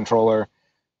PID controller.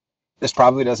 This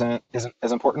probably isn't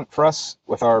as important for us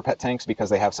with our pet tanks because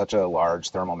they have such a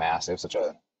large thermal mass. They have such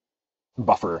a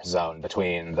buffer zone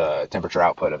between the temperature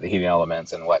output of the heating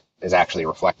elements and what is actually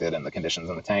reflected in the conditions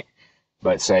in the tank.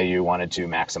 But say you wanted to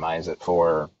maximize it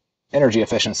for energy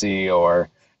efficiency, or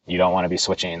you don't want to be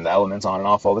switching the elements on and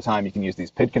off all the time, you can use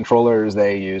these PID controllers.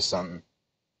 They use some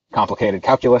complicated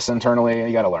calculus internally.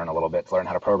 You got to learn a little bit to learn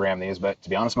how to program these, but to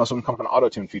be honest, most of them come with an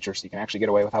auto-tune feature, so you can actually get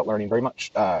away without learning very much,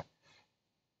 without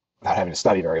having to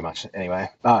study very much anyway.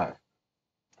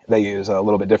 They use a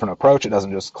little bit different approach. It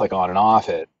doesn't just click on and off.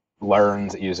 It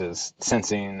learns, it uses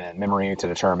sensing and memory to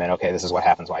determine, okay, this is what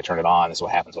happens when I turn it on, this is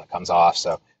what happens when it comes off,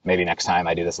 so maybe next time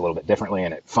I do this a little bit differently,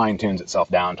 and it fine-tunes itself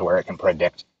down to where it can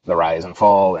predict the rise and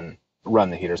fall and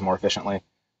run the heaters more efficiently.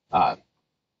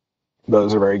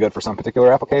 Those are very good for some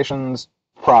particular applications,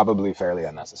 probably fairly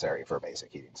unnecessary for a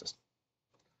basic heating system.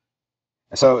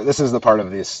 So this is the part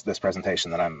of this presentation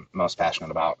that I'm most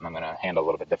passionate about, and I'm going to handle a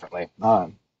little bit differently.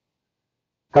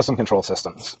 Custom control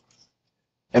systems.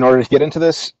 In order to get into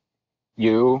this,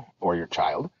 you or your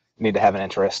child need to have an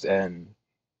interest in,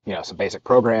 some basic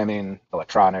programming,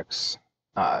 electronics.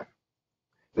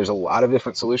 There's a lot of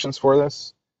different solutions for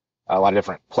this, a lot of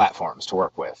different platforms to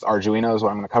work with. Arduino is what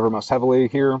I'm going to cover most heavily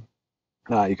here.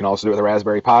 You can also do it with a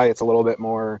Raspberry Pi. It's a little bit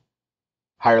more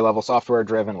higher level software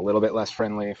driven, a little bit less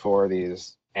friendly for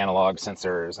these analog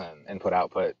sensors and input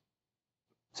output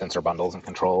sensor bundles and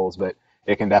controls, but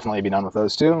it can definitely be done with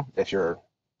those too if you're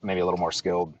maybe a little more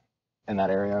skilled in that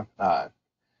area.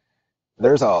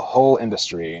 There's a whole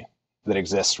industry that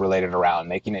exists related around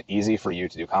making it easy for you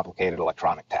to do complicated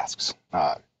electronic tasks.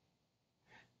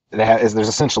 There's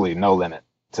essentially no limit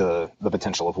to the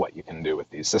potential of what you can do with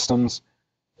these systems.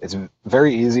 It's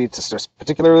very easy to start,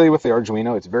 particularly with the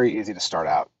Arduino, it's very easy to start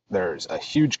out. There's a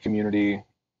huge community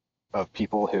of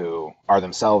people who are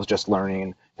themselves just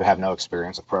learning, who have no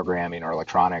experience with programming or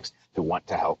electronics, who want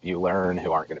to help you learn,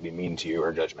 who aren't going to be mean to you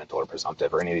or judgmental or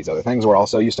presumptive or any of these other things we're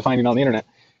also used to finding on the internet.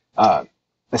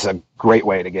 This is a great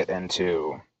way to get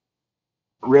into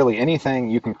really anything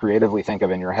you can creatively think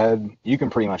of in your head. You can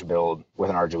pretty much build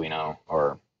with an Arduino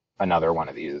or another one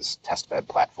of these testbed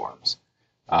platforms.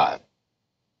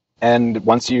 And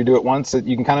once you do it once,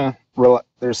 you can kind of,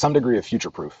 there's some degree of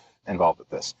future proof involved with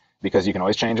this because you can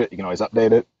always change it, you can always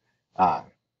update it.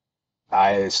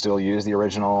 I still use the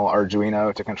original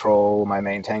Arduino to control my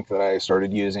main tank that I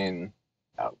started using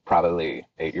probably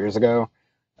 8 years ago.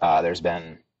 There's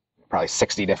been probably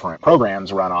 60 different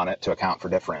programs run on it to account for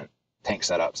different tank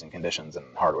setups and conditions and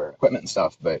hardware and equipment and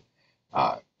stuff. But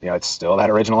it's still that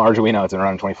original Arduino. It's been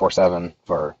running 24/7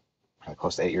 for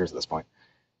close to 8 years at this point.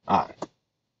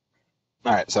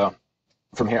 All right, so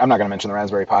from here, I'm not going to mention the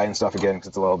Raspberry Pi and stuff again because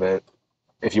it's a little bit,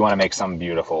 if you want to make some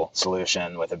beautiful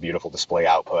solution with a beautiful display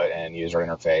output and user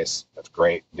interface, that's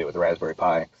great. Do it with the Raspberry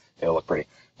Pi. It'll look pretty.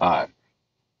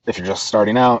 If you're just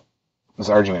starting out, this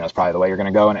Arduino is probably the way you're going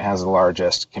to go, and it has the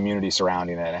largest community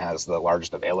surrounding it. It has the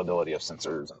largest availability of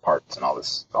sensors and parts and all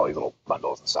these little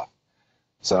bundles and stuff.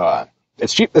 So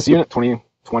it's cheap. This unit, $20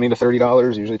 to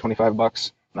 $30, usually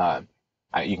 $25.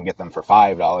 You can get them for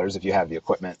 $5 if you have the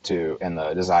equipment and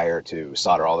the desire to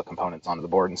solder all the components onto the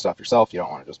board and stuff yourself. You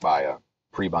don't want to just buy a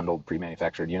pre-bundled,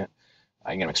 pre-manufactured unit.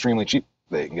 You can get them extremely cheap.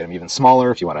 You can get them even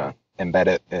smaller if you want to embed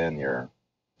it in your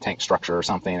tank structure or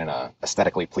something in a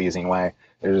aesthetically pleasing way.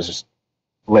 There's just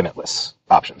limitless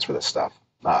options for this stuff.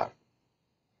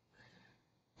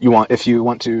 If you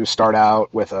want to start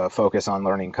out with a focus on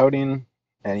learning coding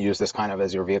and use this kind of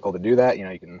as your vehicle to do that,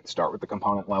 you can start with the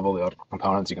component level, the electrical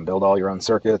components. You can build all your own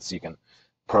circuits. You can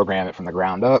program it from the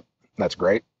ground up. That's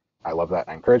great. I love that.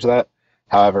 I encourage that.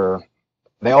 However,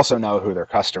 they also know who their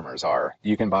customers are.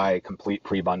 You can buy complete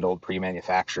pre-bundled,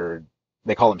 pre-manufactured,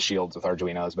 they call them shields with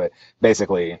Arduinos, but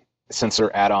basically sensor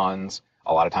add-ons.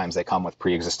 A lot of times they come with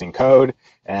pre-existing code,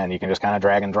 and you can just kind of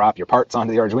drag and drop your parts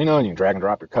onto the Arduino, and you can drag and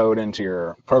drop your code into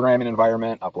your programming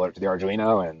environment, upload it to the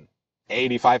Arduino, and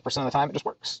 85% of the time it just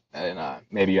works. And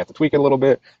maybe you have to tweak it a little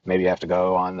bit. Maybe you have to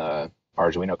go on the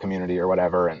Arduino community or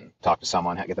whatever and talk to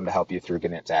someone, get them to help you through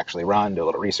getting it to actually run, do a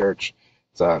little research.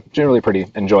 It's a generally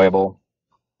pretty enjoyable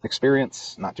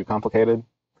experience, not too complicated.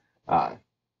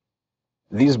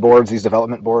 These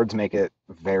development boards make it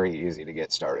very easy to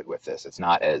get started with this. It's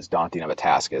not as daunting of a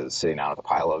task as sitting down with a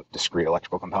pile of discrete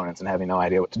electrical components and having no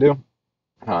idea what to do.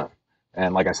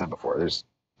 And like I said before, there's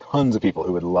tons of people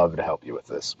who would love to help you with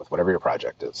this, with whatever your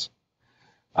project is.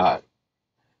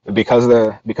 Because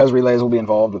relays will be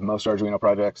involved with most Arduino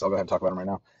projects, I'll go ahead and talk about them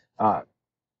right now.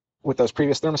 With those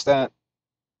previous thermostat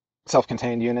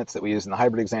self-contained units that we used in the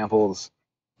hybrid examples,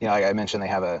 like I mentioned, they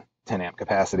have a 10 amp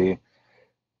capacity.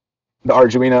 The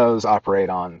Arduinos operate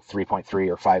on 3.3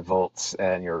 or 5 volts,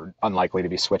 and you're unlikely to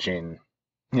be switching,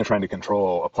 trying to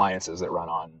control appliances that run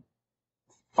on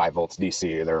 5 volts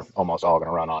DC. They're almost all going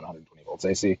to run on 120 volts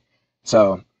AC.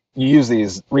 So you use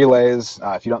these relays.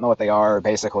 If you don't know what they are,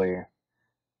 basically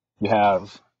you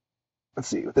have, let's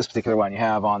see, with this particular one, you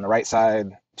have on the right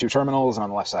side 2 terminals and on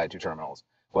the left side 2 terminals.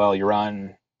 Well, you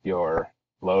run your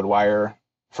load wire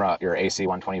from your AC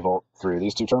 120 volt through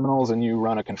these 2 terminals, and you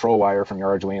run a control wire from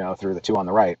your Arduino through the 2 on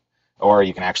the right. Or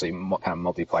you can actually kind of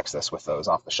multiplex this with those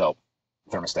off-the-shelf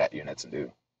thermostat units and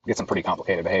get some pretty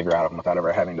complicated behavior out of them without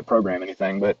ever having to program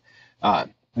anything. But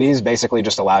these basically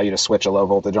just allow you to switch a low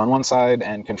voltage on one side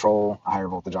and control a higher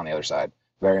voltage on the other side.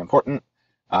 Very important.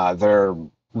 They're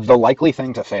the likely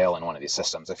thing to fail in one of these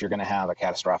systems. If you're going to have a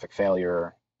catastrophic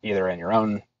failure, either in your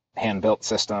own hand-built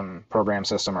system, program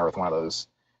system, or with one of those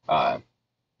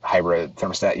hybrid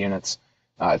thermostat units,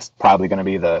 it's probably going to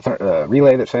be the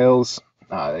relay that fails.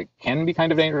 It can be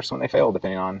kind of dangerous when they fail,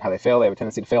 depending on how they fail. They have a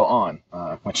tendency to fail on,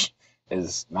 which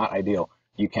is not ideal.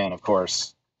 You can, of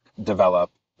course,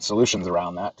 develop solutions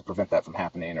around that to prevent that from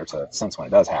happening, or to sense when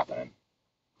it does happen and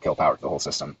kill power to the whole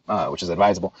system, which is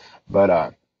advisable.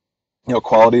 But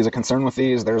quality is a concern with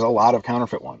these. There's a lot of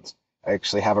counterfeit ones. I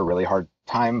actually have a really hard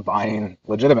time buying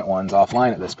legitimate ones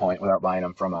offline at this point without buying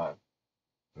them from a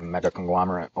mega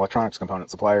conglomerate electronics component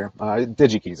supplier.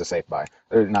 DigiKey is a safe buy.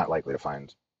 They're not likely to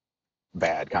find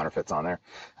bad counterfeits on there.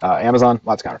 Amazon,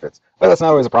 lots of counterfeits, but that's not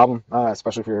always a problem,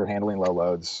 especially if you're handling low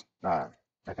loads.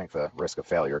 I think the risk of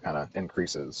failure kind of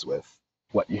increases with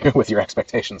with your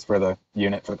expectations for the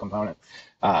unit, for the component.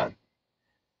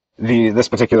 This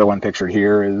particular one pictured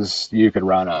here is, you could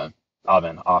run a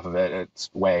oven off of it. It's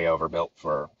way overbuilt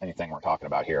for anything we're talking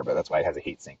about here, but that's why it has a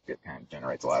heat sink. It kind of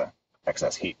generates a lot of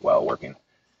excess heat while working.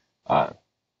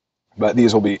 But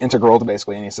these will be integral to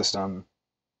basically any system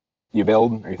you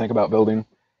build or you think about building.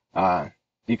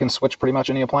 You can switch pretty much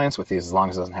any appliance with these, as long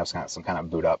as it doesn't have some kind of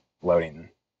boot up loading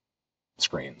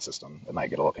screen system. It might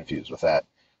get a little confused with that,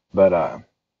 but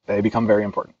they become very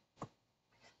important.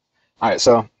 All right,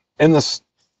 so in this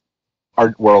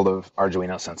world of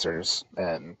Arduino sensors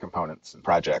and components and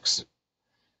projects,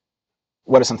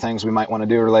 what are some things we might want to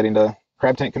do relating to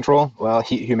crab tank control? Well,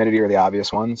 heat, humidity are the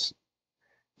obvious ones.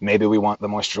 Maybe we want the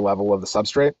moisture level of the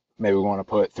substrate. Maybe we want to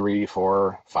put 3,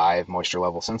 4, 5 moisture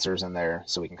level sensors in there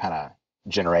so we can kind of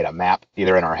generate a map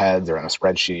either in our heads or in a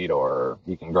spreadsheet, or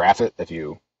you can graph it if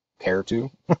you care to.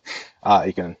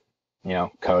 You can,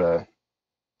 code a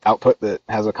output that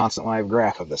has a constant live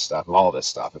graph of this stuff, of all this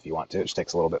stuff, if you want to. It just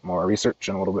takes a little bit more research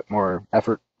and a little bit more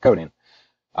effort coding.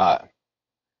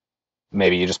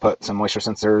 Maybe you just put some moisture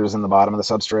sensors in the bottom of the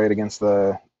substrate against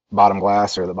the bottom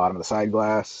glass or the bottom of the side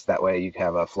glass. That way you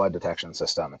have a flood detection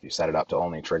system if you set it up to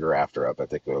only trigger after a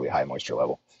particularly high moisture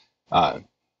level.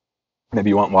 Maybe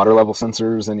you want water level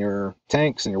sensors in your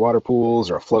tanks and your water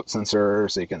pools, or a float sensor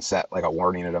so you can set like a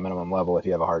warning at a minimum level if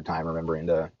you have a hard time remembering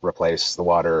to replace the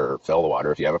water or fill the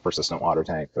water if you have a persistent water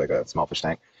tank, like a small fish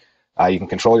tank. You can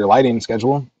control your lighting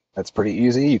schedule. That's pretty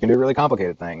easy. You can do really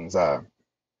complicated things.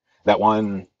 That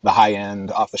one, the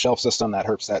high-end off-the-shelf system, that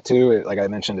Hertz Sat 2, like I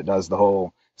mentioned, it does the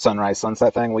whole sunrise,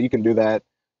 sunset thing. Well, you can do that.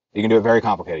 You can do it very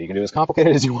complicated. You can do it as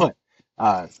complicated as you want.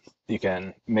 You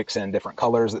can mix in different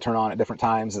colors that turn on at different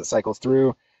times as it cycles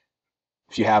through.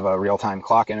 If you have a real-time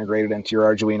clock integrated into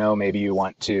your Arduino, maybe you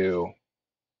want to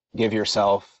give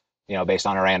yourself, based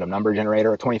on a random number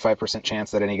generator, a 25%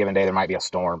 chance that any given day there might be a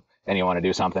storm, and you want to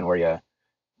do something where you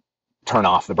turn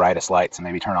off the brightest lights and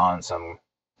maybe turn on some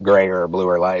grayer or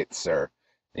bluer lights, or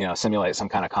simulate some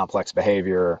kind of complex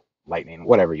behavior, lightning,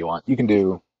 whatever you want. You can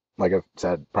do, like I've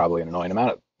said, probably an annoying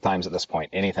amount of times at this point,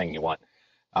 anything you want.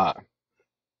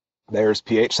 There's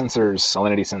pH sensors,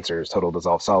 salinity sensors, total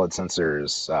dissolved solid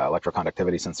sensors,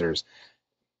 electroconductivity sensors.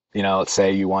 Let's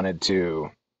say you wanted to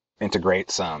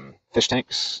integrate some fish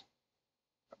tanks,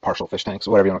 partial fish tanks,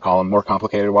 whatever you want to call them, more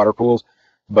complicated water pools,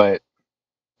 but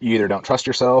you either don't trust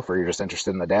yourself or you're just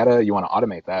interested in the data, you want to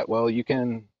automate that. Well, you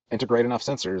can integrate enough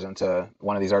sensors into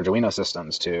one of these Arduino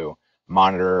systems to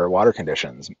monitor water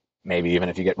conditions. Maybe even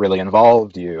if you get really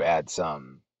involved, you add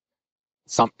some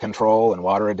sump control and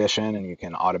water addition, and you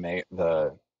can automate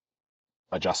the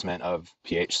adjustment of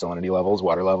pH, salinity levels,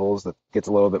 water levels. That gets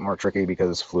a little bit more tricky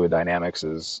because fluid dynamics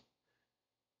is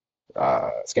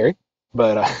scary,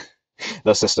 but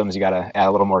those systems, you got to add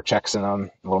a little more checks in them,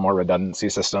 a little more redundancy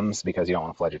systems, because you don't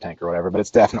want to flood your tank or whatever, but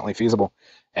it's definitely feasible.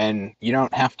 And you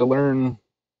don't have to learn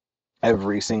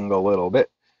every single little bit.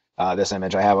 This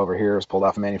image I have over here is pulled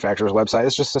off a manufacturer's website.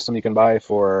 It's just a system you can buy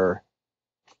for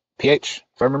pH,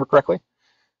 if I remember correctly.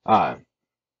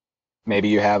 Maybe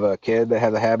you have a kid that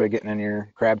has a habit of getting in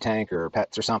your crab tank or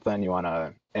pets or something. You want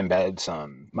to embed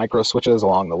some micro switches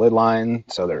along the lid line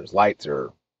so there's lights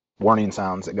or warning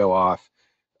sounds that go off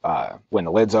when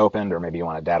the lid's opened, or maybe you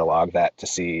want to data log that to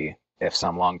see if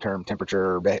some long-term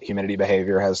temperature or humidity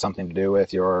behavior has something to do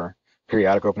with your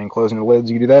periodic opening and closing of the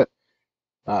lids. You can do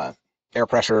that. Air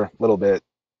pressure, a little bit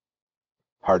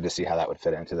hard to see how that would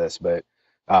fit into this, but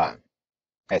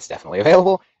it's definitely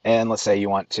available. And let's say you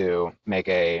want to make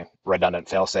a redundant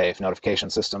fail-safe notification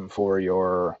system for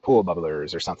your pool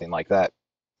bubblers or something like that.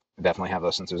 Definitely have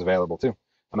those sensors available too.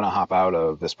 I'm going to hop out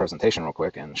of this presentation real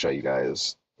quick and show you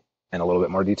guys in a little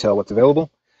bit more detail what's available.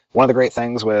 One of the great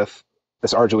things with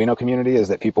this Arduino community is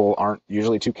that people aren't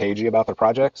usually too cagey about their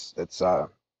projects. It's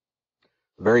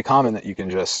very common that you can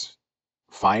just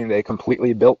find a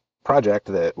completely built project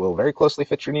that will very closely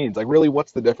fit your needs. Like, really,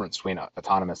 what's the difference between an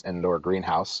autonomous indoor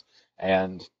greenhouse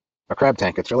and a crab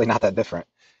tank? It's really not that different.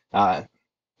 If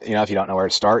you don't know where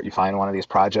to start, you find one of these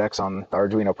projects on the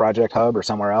Arduino Project Hub or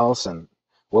somewhere else, and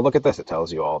well, look at this. It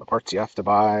tells you all the parts you have to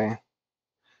buy,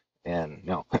 and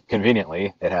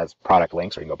conveniently, it has product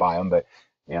links where you can go buy them. But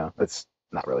it's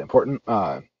not really important.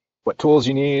 What tools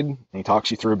you need, and he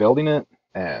talks you through building it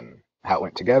and how it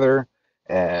went together,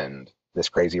 and this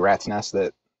crazy rat's nest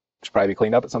that should probably be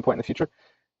cleaned up at some point in the future.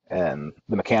 and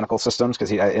the mechanical systems,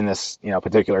 because in this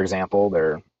particular example,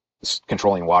 they're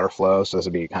controlling water flow. So this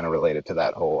would be kind of related to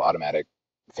that whole automatic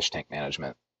fish tank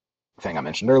management thing I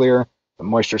mentioned earlier. The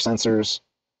moisture sensors,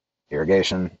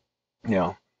 irrigation,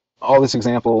 all this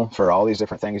example for all these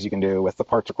different things you can do with the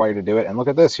parts required to do it. And look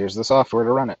at this, here's the software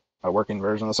to run it, a working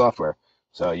version of the software.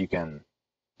 So you can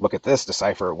look at this,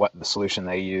 decipher what the solution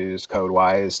they used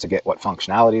code-wise to get what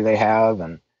functionality they have,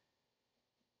 and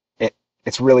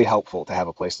it's really helpful to have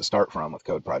a place to start from with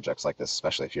code projects like this,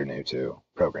 especially if you're new to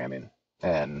programming.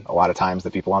 And a lot of times the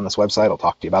people on this website will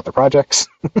talk to you about their projects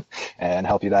and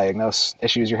help you diagnose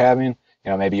issues you're having.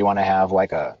 Maybe you want to have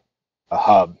like a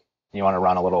hub. You want to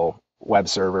run a little web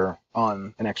server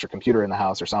on an extra computer in the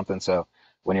house or something. So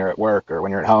when you're at work or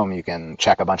when you're at home, you can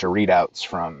check a bunch of readouts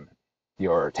from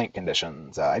your tank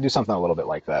conditions. I do something a little bit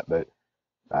like that, but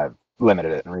I've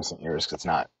limited it in recent years because it's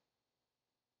not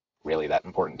really that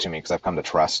important to me, because I've come to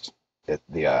trust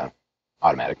the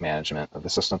automatic management of the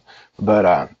system.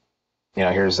 But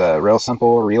here's a real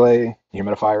simple relay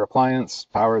humidifier appliance.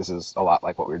 Power. This is a lot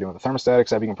like what we were doing with the thermostat,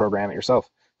 except you can program it yourself,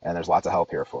 and there's lots of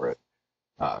help here for it.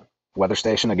 Weather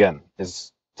station, again,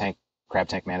 is crab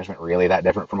tank management really that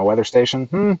different from a weather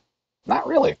station? Not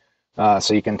really.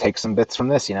 So you can take some bits from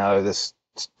this, this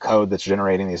code that's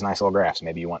generating these nice little graphs.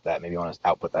 Maybe you want that. Maybe you want to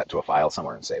output that to a file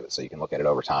somewhere and save it so you can look at it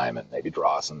over time and maybe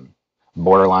draw some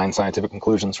borderline scientific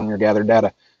conclusions from your gathered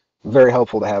data. Very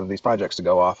helpful to have these projects to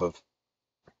go off of.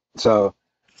 So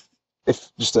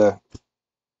just to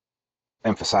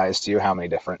emphasize to you how many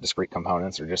different discrete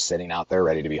components are just sitting out there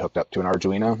ready to be hooked up to an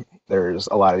Arduino, there's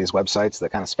a lot of these websites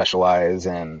that kind of specialize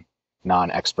in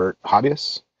non-expert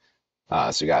hobbyists.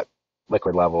 So you got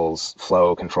liquid levels,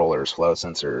 flow controllers, flow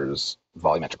sensors,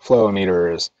 volumetric flow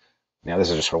meters. This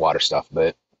is just for water stuff,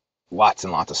 but lots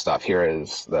and lots of stuff. Here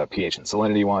is the pH and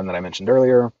salinity one that I mentioned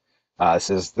earlier.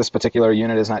 This particular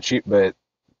unit is not cheap, but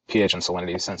pH and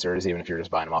salinity sensors, even if you're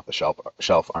just buying them off the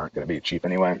shelf, aren't going to be cheap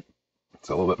anyway. It's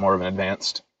a little bit more of an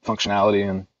advanced functionality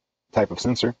and type of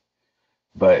sensor.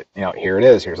 But here it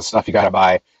is. Here's the stuff you got to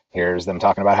buy. Here's them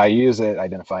talking about how you use it,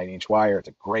 identifying each wire. It's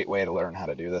a great way to learn how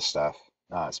to do this stuff,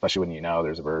 especially when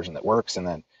there's a version that works. And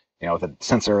then with a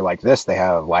sensor like this, they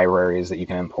have libraries that you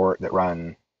can import that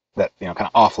run that kind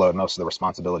of offload most of the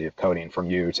responsibility of coding from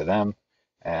you to them.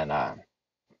 And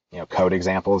code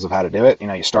examples of how to do it.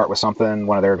 You start with something,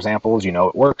 one of their examples,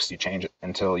 it works. You change it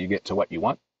until you get to what you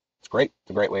want. It's great.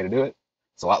 It's a great way to do it.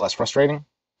 It's a lot less frustrating.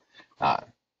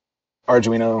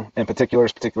 Arduino in particular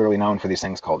is particularly known for these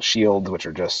things called shields, which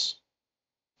are just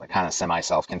like kind of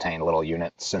semi-self-contained little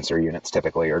units, sensor units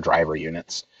typically, or driver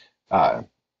units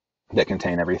that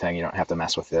contain everything. You don't have to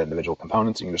mess with the individual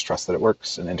components. You can just trust that it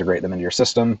works and integrate them into your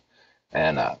system.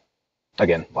 And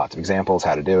again, lots of examples,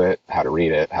 how to do it, how to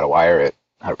read it, how to wire it,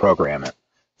 how to program it.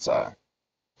 So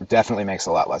it definitely makes it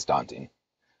a lot less daunting.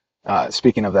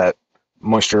 Speaking of that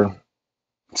moisture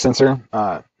sensor,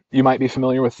 you might be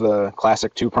familiar with the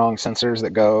classic two-prong sensors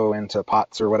that go into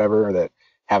pots or whatever that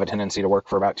have a tendency to work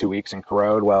for about 2 weeks and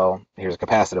corrode. Well, here's a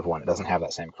capacitive one. It doesn't have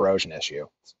that same corrosion issue.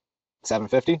 It's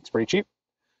 $750. It's pretty cheap.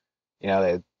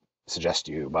 They suggest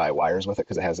you buy wires with it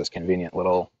because it has this convenient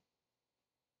little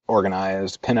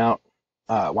organized pinout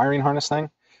wiring harness thing.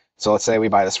 So let's say we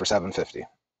buy this for $750,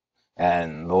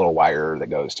 and the little wire that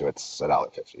goes to it's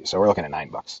 $1.50. So we're looking at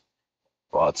 $9.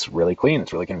 Well, it's really clean.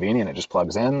 It's really convenient. It just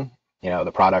plugs in.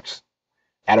 The product,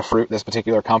 Adafruit, this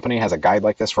particular company, has a guide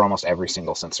like this for almost every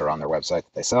single sensor on their website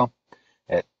that they sell.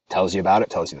 It tells you about it,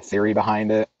 tells you the theory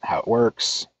behind it, how it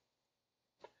works,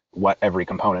 what every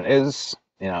component is,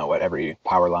 what every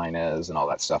power line is, and all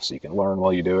that stuff, so you can learn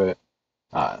while you do it,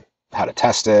 how to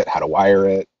test it, how to wire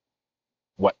it,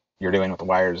 what you're doing with the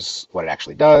wires, what it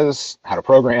actually does, how to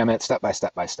program it, step by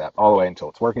step by step, all the way until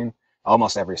it's working.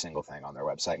 Almost every single thing on their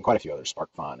website, and quite a few others,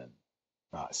 SparkFun and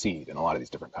Seed, and a lot of these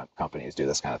different companies do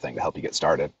this kind of thing to help you get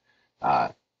started.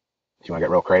 If you want to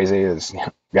get real crazy, there's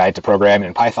guide to programming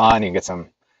in Python. You can get some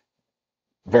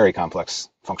very complex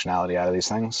functionality out of these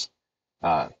things.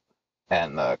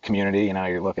 And the community,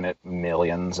 you're looking at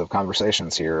millions of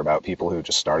conversations here about people who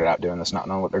just started out doing this, not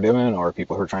knowing what they're doing, or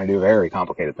people who are trying to do very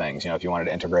complicated things. If you wanted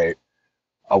to integrate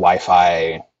a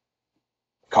Wi-Fi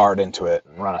card into it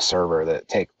and run a server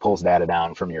that pulls data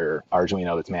down from your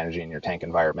Arduino that's managing your tank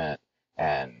environment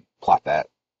and plot that,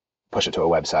 push it to a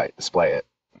website, display it,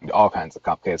 all kinds of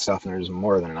complicated stuff, and there's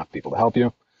more than enough people to help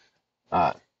you.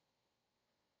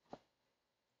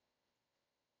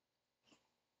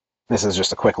 This is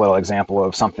just a quick little example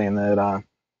of something that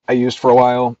I used for a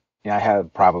while. I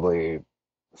had probably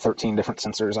 13 different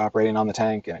sensors operating on the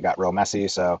tank, and it got real messy,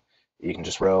 so you can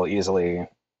just real easily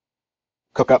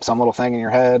cook up some little thing in your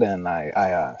head, and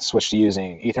I switched to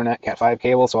using Ethernet Cat5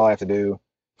 cable. So all I have to do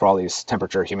for all these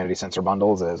temperature humidity sensor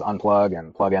bundles is unplug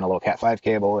and plug in a little Cat5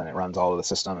 cable, and it runs all of the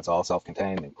system. It's all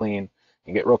self-contained and clean.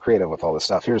 You get real creative with all this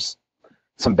stuff. Here's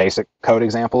some basic code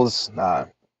examples. I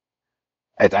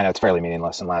know it's fairly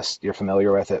meaningless unless you're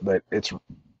familiar with it, but I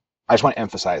just want to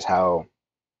emphasize how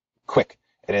quick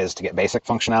it is to get basic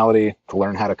functionality, to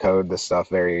learn how to code this stuff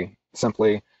very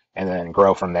simply, and then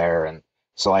grow from there. And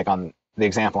so like on the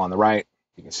example on the right,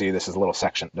 you can see this is a little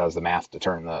section that does the math to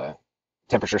turn the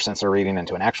temperature sensor reading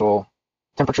into an actual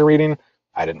temperature reading.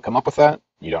 I didn't come up with that.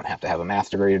 You don't have to have a math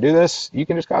degree to do this. You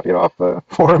can just copy it off a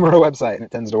forum or a website, and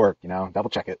it tends to work. Double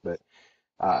check it. But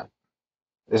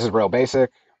this is real basic.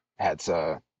 It had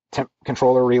a temp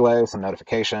controller relay, some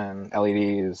notification,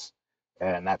 LEDs,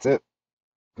 and that's it.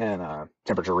 And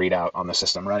temperature readout on the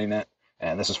system running it.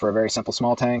 And this is for a very simple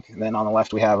small tank. And then on the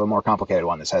left, we have a more complicated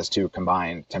one. This has two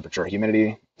combined temperature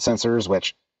humidity sensors,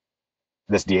 which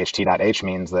this DHT.H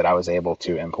means that I was able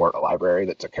to import a library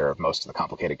that took care of most of the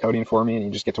complicated coding for me, and you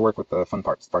just get to work with the fun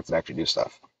parts, the parts that actually do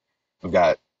stuff. We've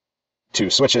got two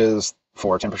switches,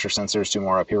 4 temperature sensors, 2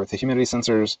 more up here with the humidity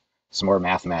sensors, some more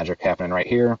math magic happening right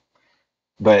here.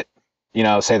 But,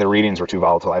 say the readings were too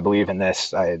volatile. I believe in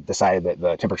this, I decided that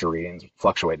the temperature readings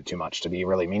fluctuated too much to be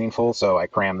really meaningful, so I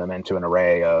crammed them into an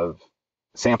array of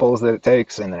samples that it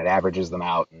takes, and then it averages them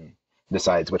out and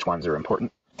decides which ones are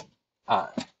important.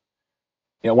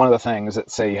 One of the things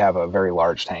that, say you have a very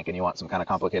large tank and you want some kind of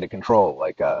complicated control,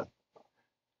 like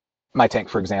my tank,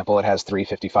 for example, it has 3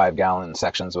 55-gallon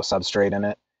sections with substrate in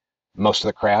it. Most of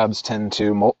the crabs tend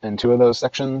to molt in 2 of those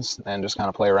sections and just kind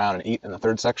of play around and eat in the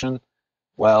 3rd section.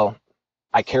 Well,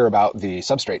 I care about the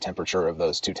substrate temperature of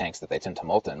those 2 tanks that they tend to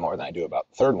molt in more than I do about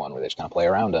the 3rd one where they just kind of play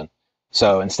around in.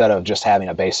 So instead of just having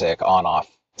a basic on-off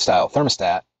style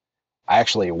thermostat, I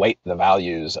actually weight the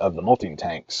values of the molting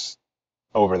tanks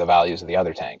over the values of the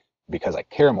other tank because I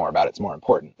care more about it. It's more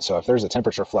important. So if there's a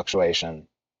temperature fluctuation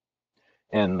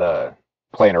in the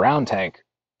playing around tank,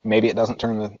 maybe it doesn't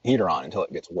turn the heater on until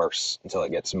it gets worse, until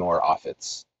it gets more off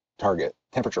its target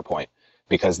temperature point,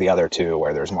 because the other 2,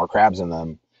 where there's more crabs in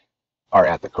them, are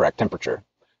at the correct temperature.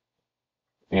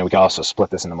 We can also split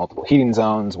this into multiple heating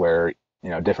zones where,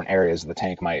 different areas of the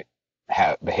tank might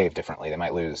behave differently. They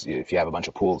might lose, if you have a bunch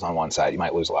of pools on one side, you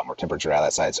might lose a lot more temperature out of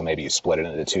that side. So maybe you split it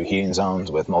into 2 heating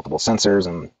zones with multiple sensors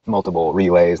and multiple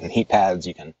relays and heat pads.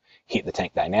 You can heat the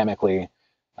tank dynamically.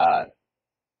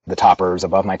 The toppers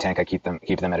above my tank, I keep them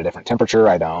at a different temperature.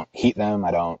 I don't heat them.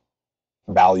 I don't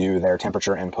value their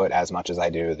temperature input as much as I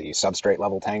do the substrate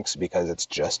level tanks because it's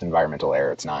just environmental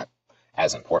air. It's not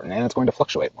as important, and it's going to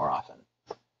fluctuate more often.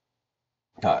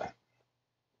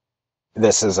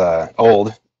 This is an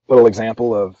old little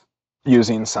example of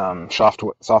using some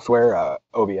software,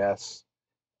 OBS,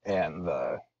 and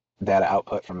the data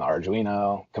output from the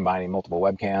Arduino, combining multiple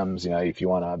webcams. If you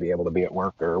want to be able to be at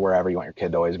work or wherever you want your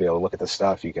kid to always be able to look at this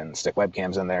stuff, you can stick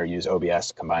webcams in there, use OBS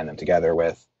to combine them together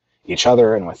with each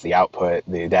other and with the output,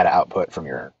 the data output from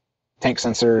your tank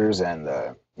sensors and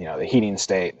the heating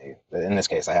state. In this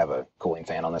case, I have a cooling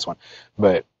fan on this one,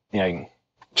 but you can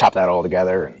chop that all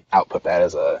together and output that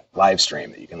as a live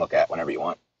stream that you can look at whenever you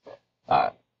want.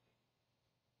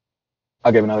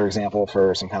 I'll give another example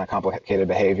for some kind of complicated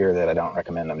behavior that I don't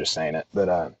recommend. I'm just saying it.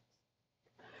 But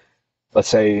let's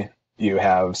say you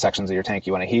have sections of your tank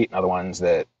you want to heat and other ones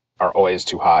that are always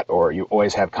too hot, or you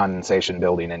always have condensation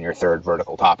building in your 3rd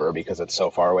vertical topper because it's so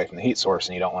far away from the heat source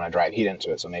and you don't want to drive heat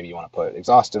into it. So maybe you want to put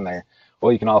exhaust in there.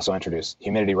 Well, you can also introduce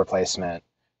humidity replacement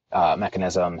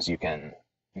mechanisms. You can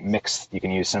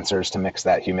use sensors to mix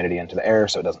that humidity into the air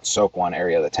so it doesn't soak one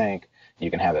area of the tank.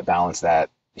 You can have it balance that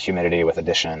humidity with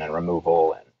addition and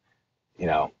removal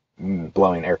and,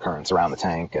 blowing air currents around the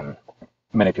tank and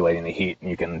manipulating the heat. And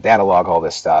you can data log all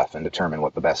this stuff and determine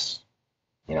what the best,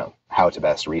 how to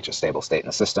best reach a stable state in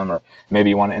the system. Or maybe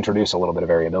you want to introduce a little bit of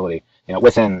variability,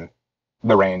 within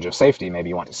the range of safety. Maybe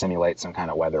you want to simulate some kind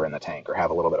of weather in the tank or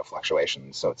have a little bit of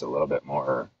fluctuations so it's a little bit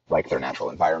more like their natural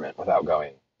environment without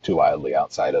going too wildly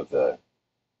outside of the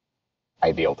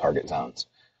ideal target zones.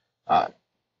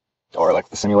 Or like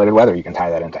the simulated weather, you can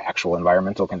tie that into actual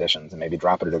environmental conditions and maybe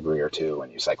drop it a degree or 2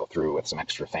 when you cycle through with some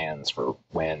extra fans for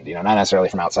wind, not necessarily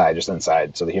from outside, just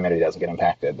inside, so the humidity doesn't get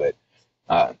impacted. But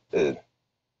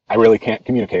I really can't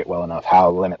communicate well enough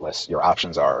how limitless your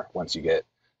options are once you get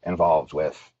involved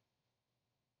with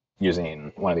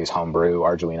using one of these homebrew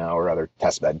Arduino or other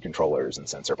testbed controllers and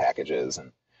sensor packages.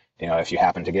 And if you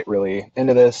happen to get really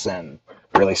into this and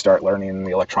really start learning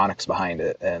the electronics behind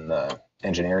it and the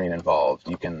engineering involved,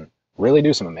 you can really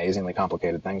do some amazingly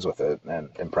complicated things with it and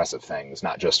impressive things,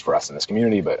 not just for us in this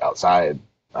community, but outside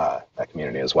that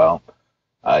community as well.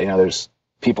 There's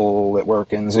people that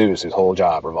work in zoos whose whole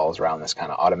job revolves around this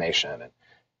kind of automation and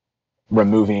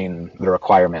removing the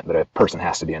requirement that a person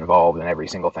has to be involved in every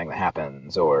single thing that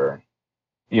happens, or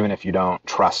even if you don't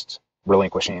trust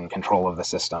relinquishing control of the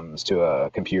systems to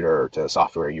a computer or to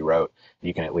software you wrote,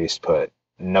 you can at least put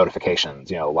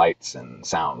notifications, lights and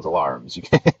sounds, alarms.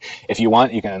 If you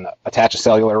want, you can attach a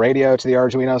cellular radio to the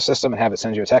Arduino system and have it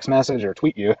send you a text message or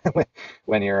tweet you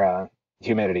when your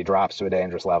humidity drops to a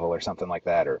dangerous level or something like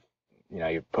that. Or,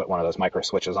 you put one of those micro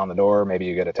switches on the door, maybe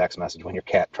you get a text message when your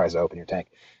cat tries to open your tank.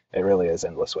 It really is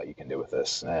endless what you can do with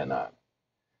this. And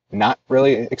not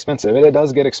really expensive. It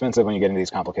does get expensive when you get into these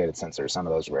complicated sensors. Some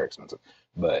of those are very expensive.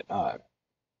 But,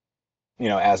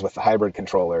 as with the hybrid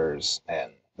controllers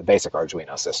and the basic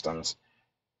Arduino systems,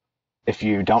 if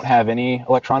you don't have any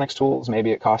electronics tools,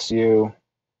 maybe it costs you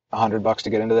 $100 to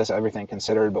get into this, everything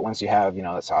considered. But once you have,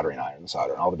 the soldering iron,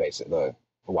 all the basic, the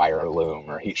wire loom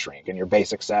or heat shrink, and your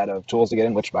basic set of tools to get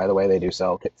in, which, by the way, they do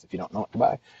sell kits if you don't know what to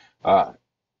buy,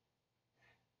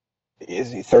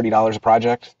 is $30 a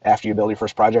project. After you build your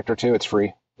first project or two, it's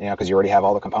free, because you already have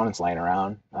all the components laying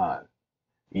around.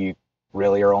 You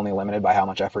really are only limited by how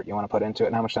much effort you want to put into it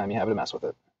and how much time you have to mess with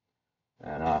it.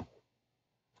 And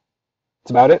that's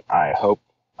about it. I hope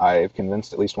I've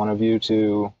convinced at least one of you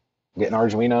to get an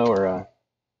Arduino or a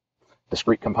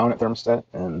discrete component thermostat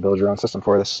and build your own system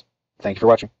for this. Thank you for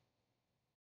watching.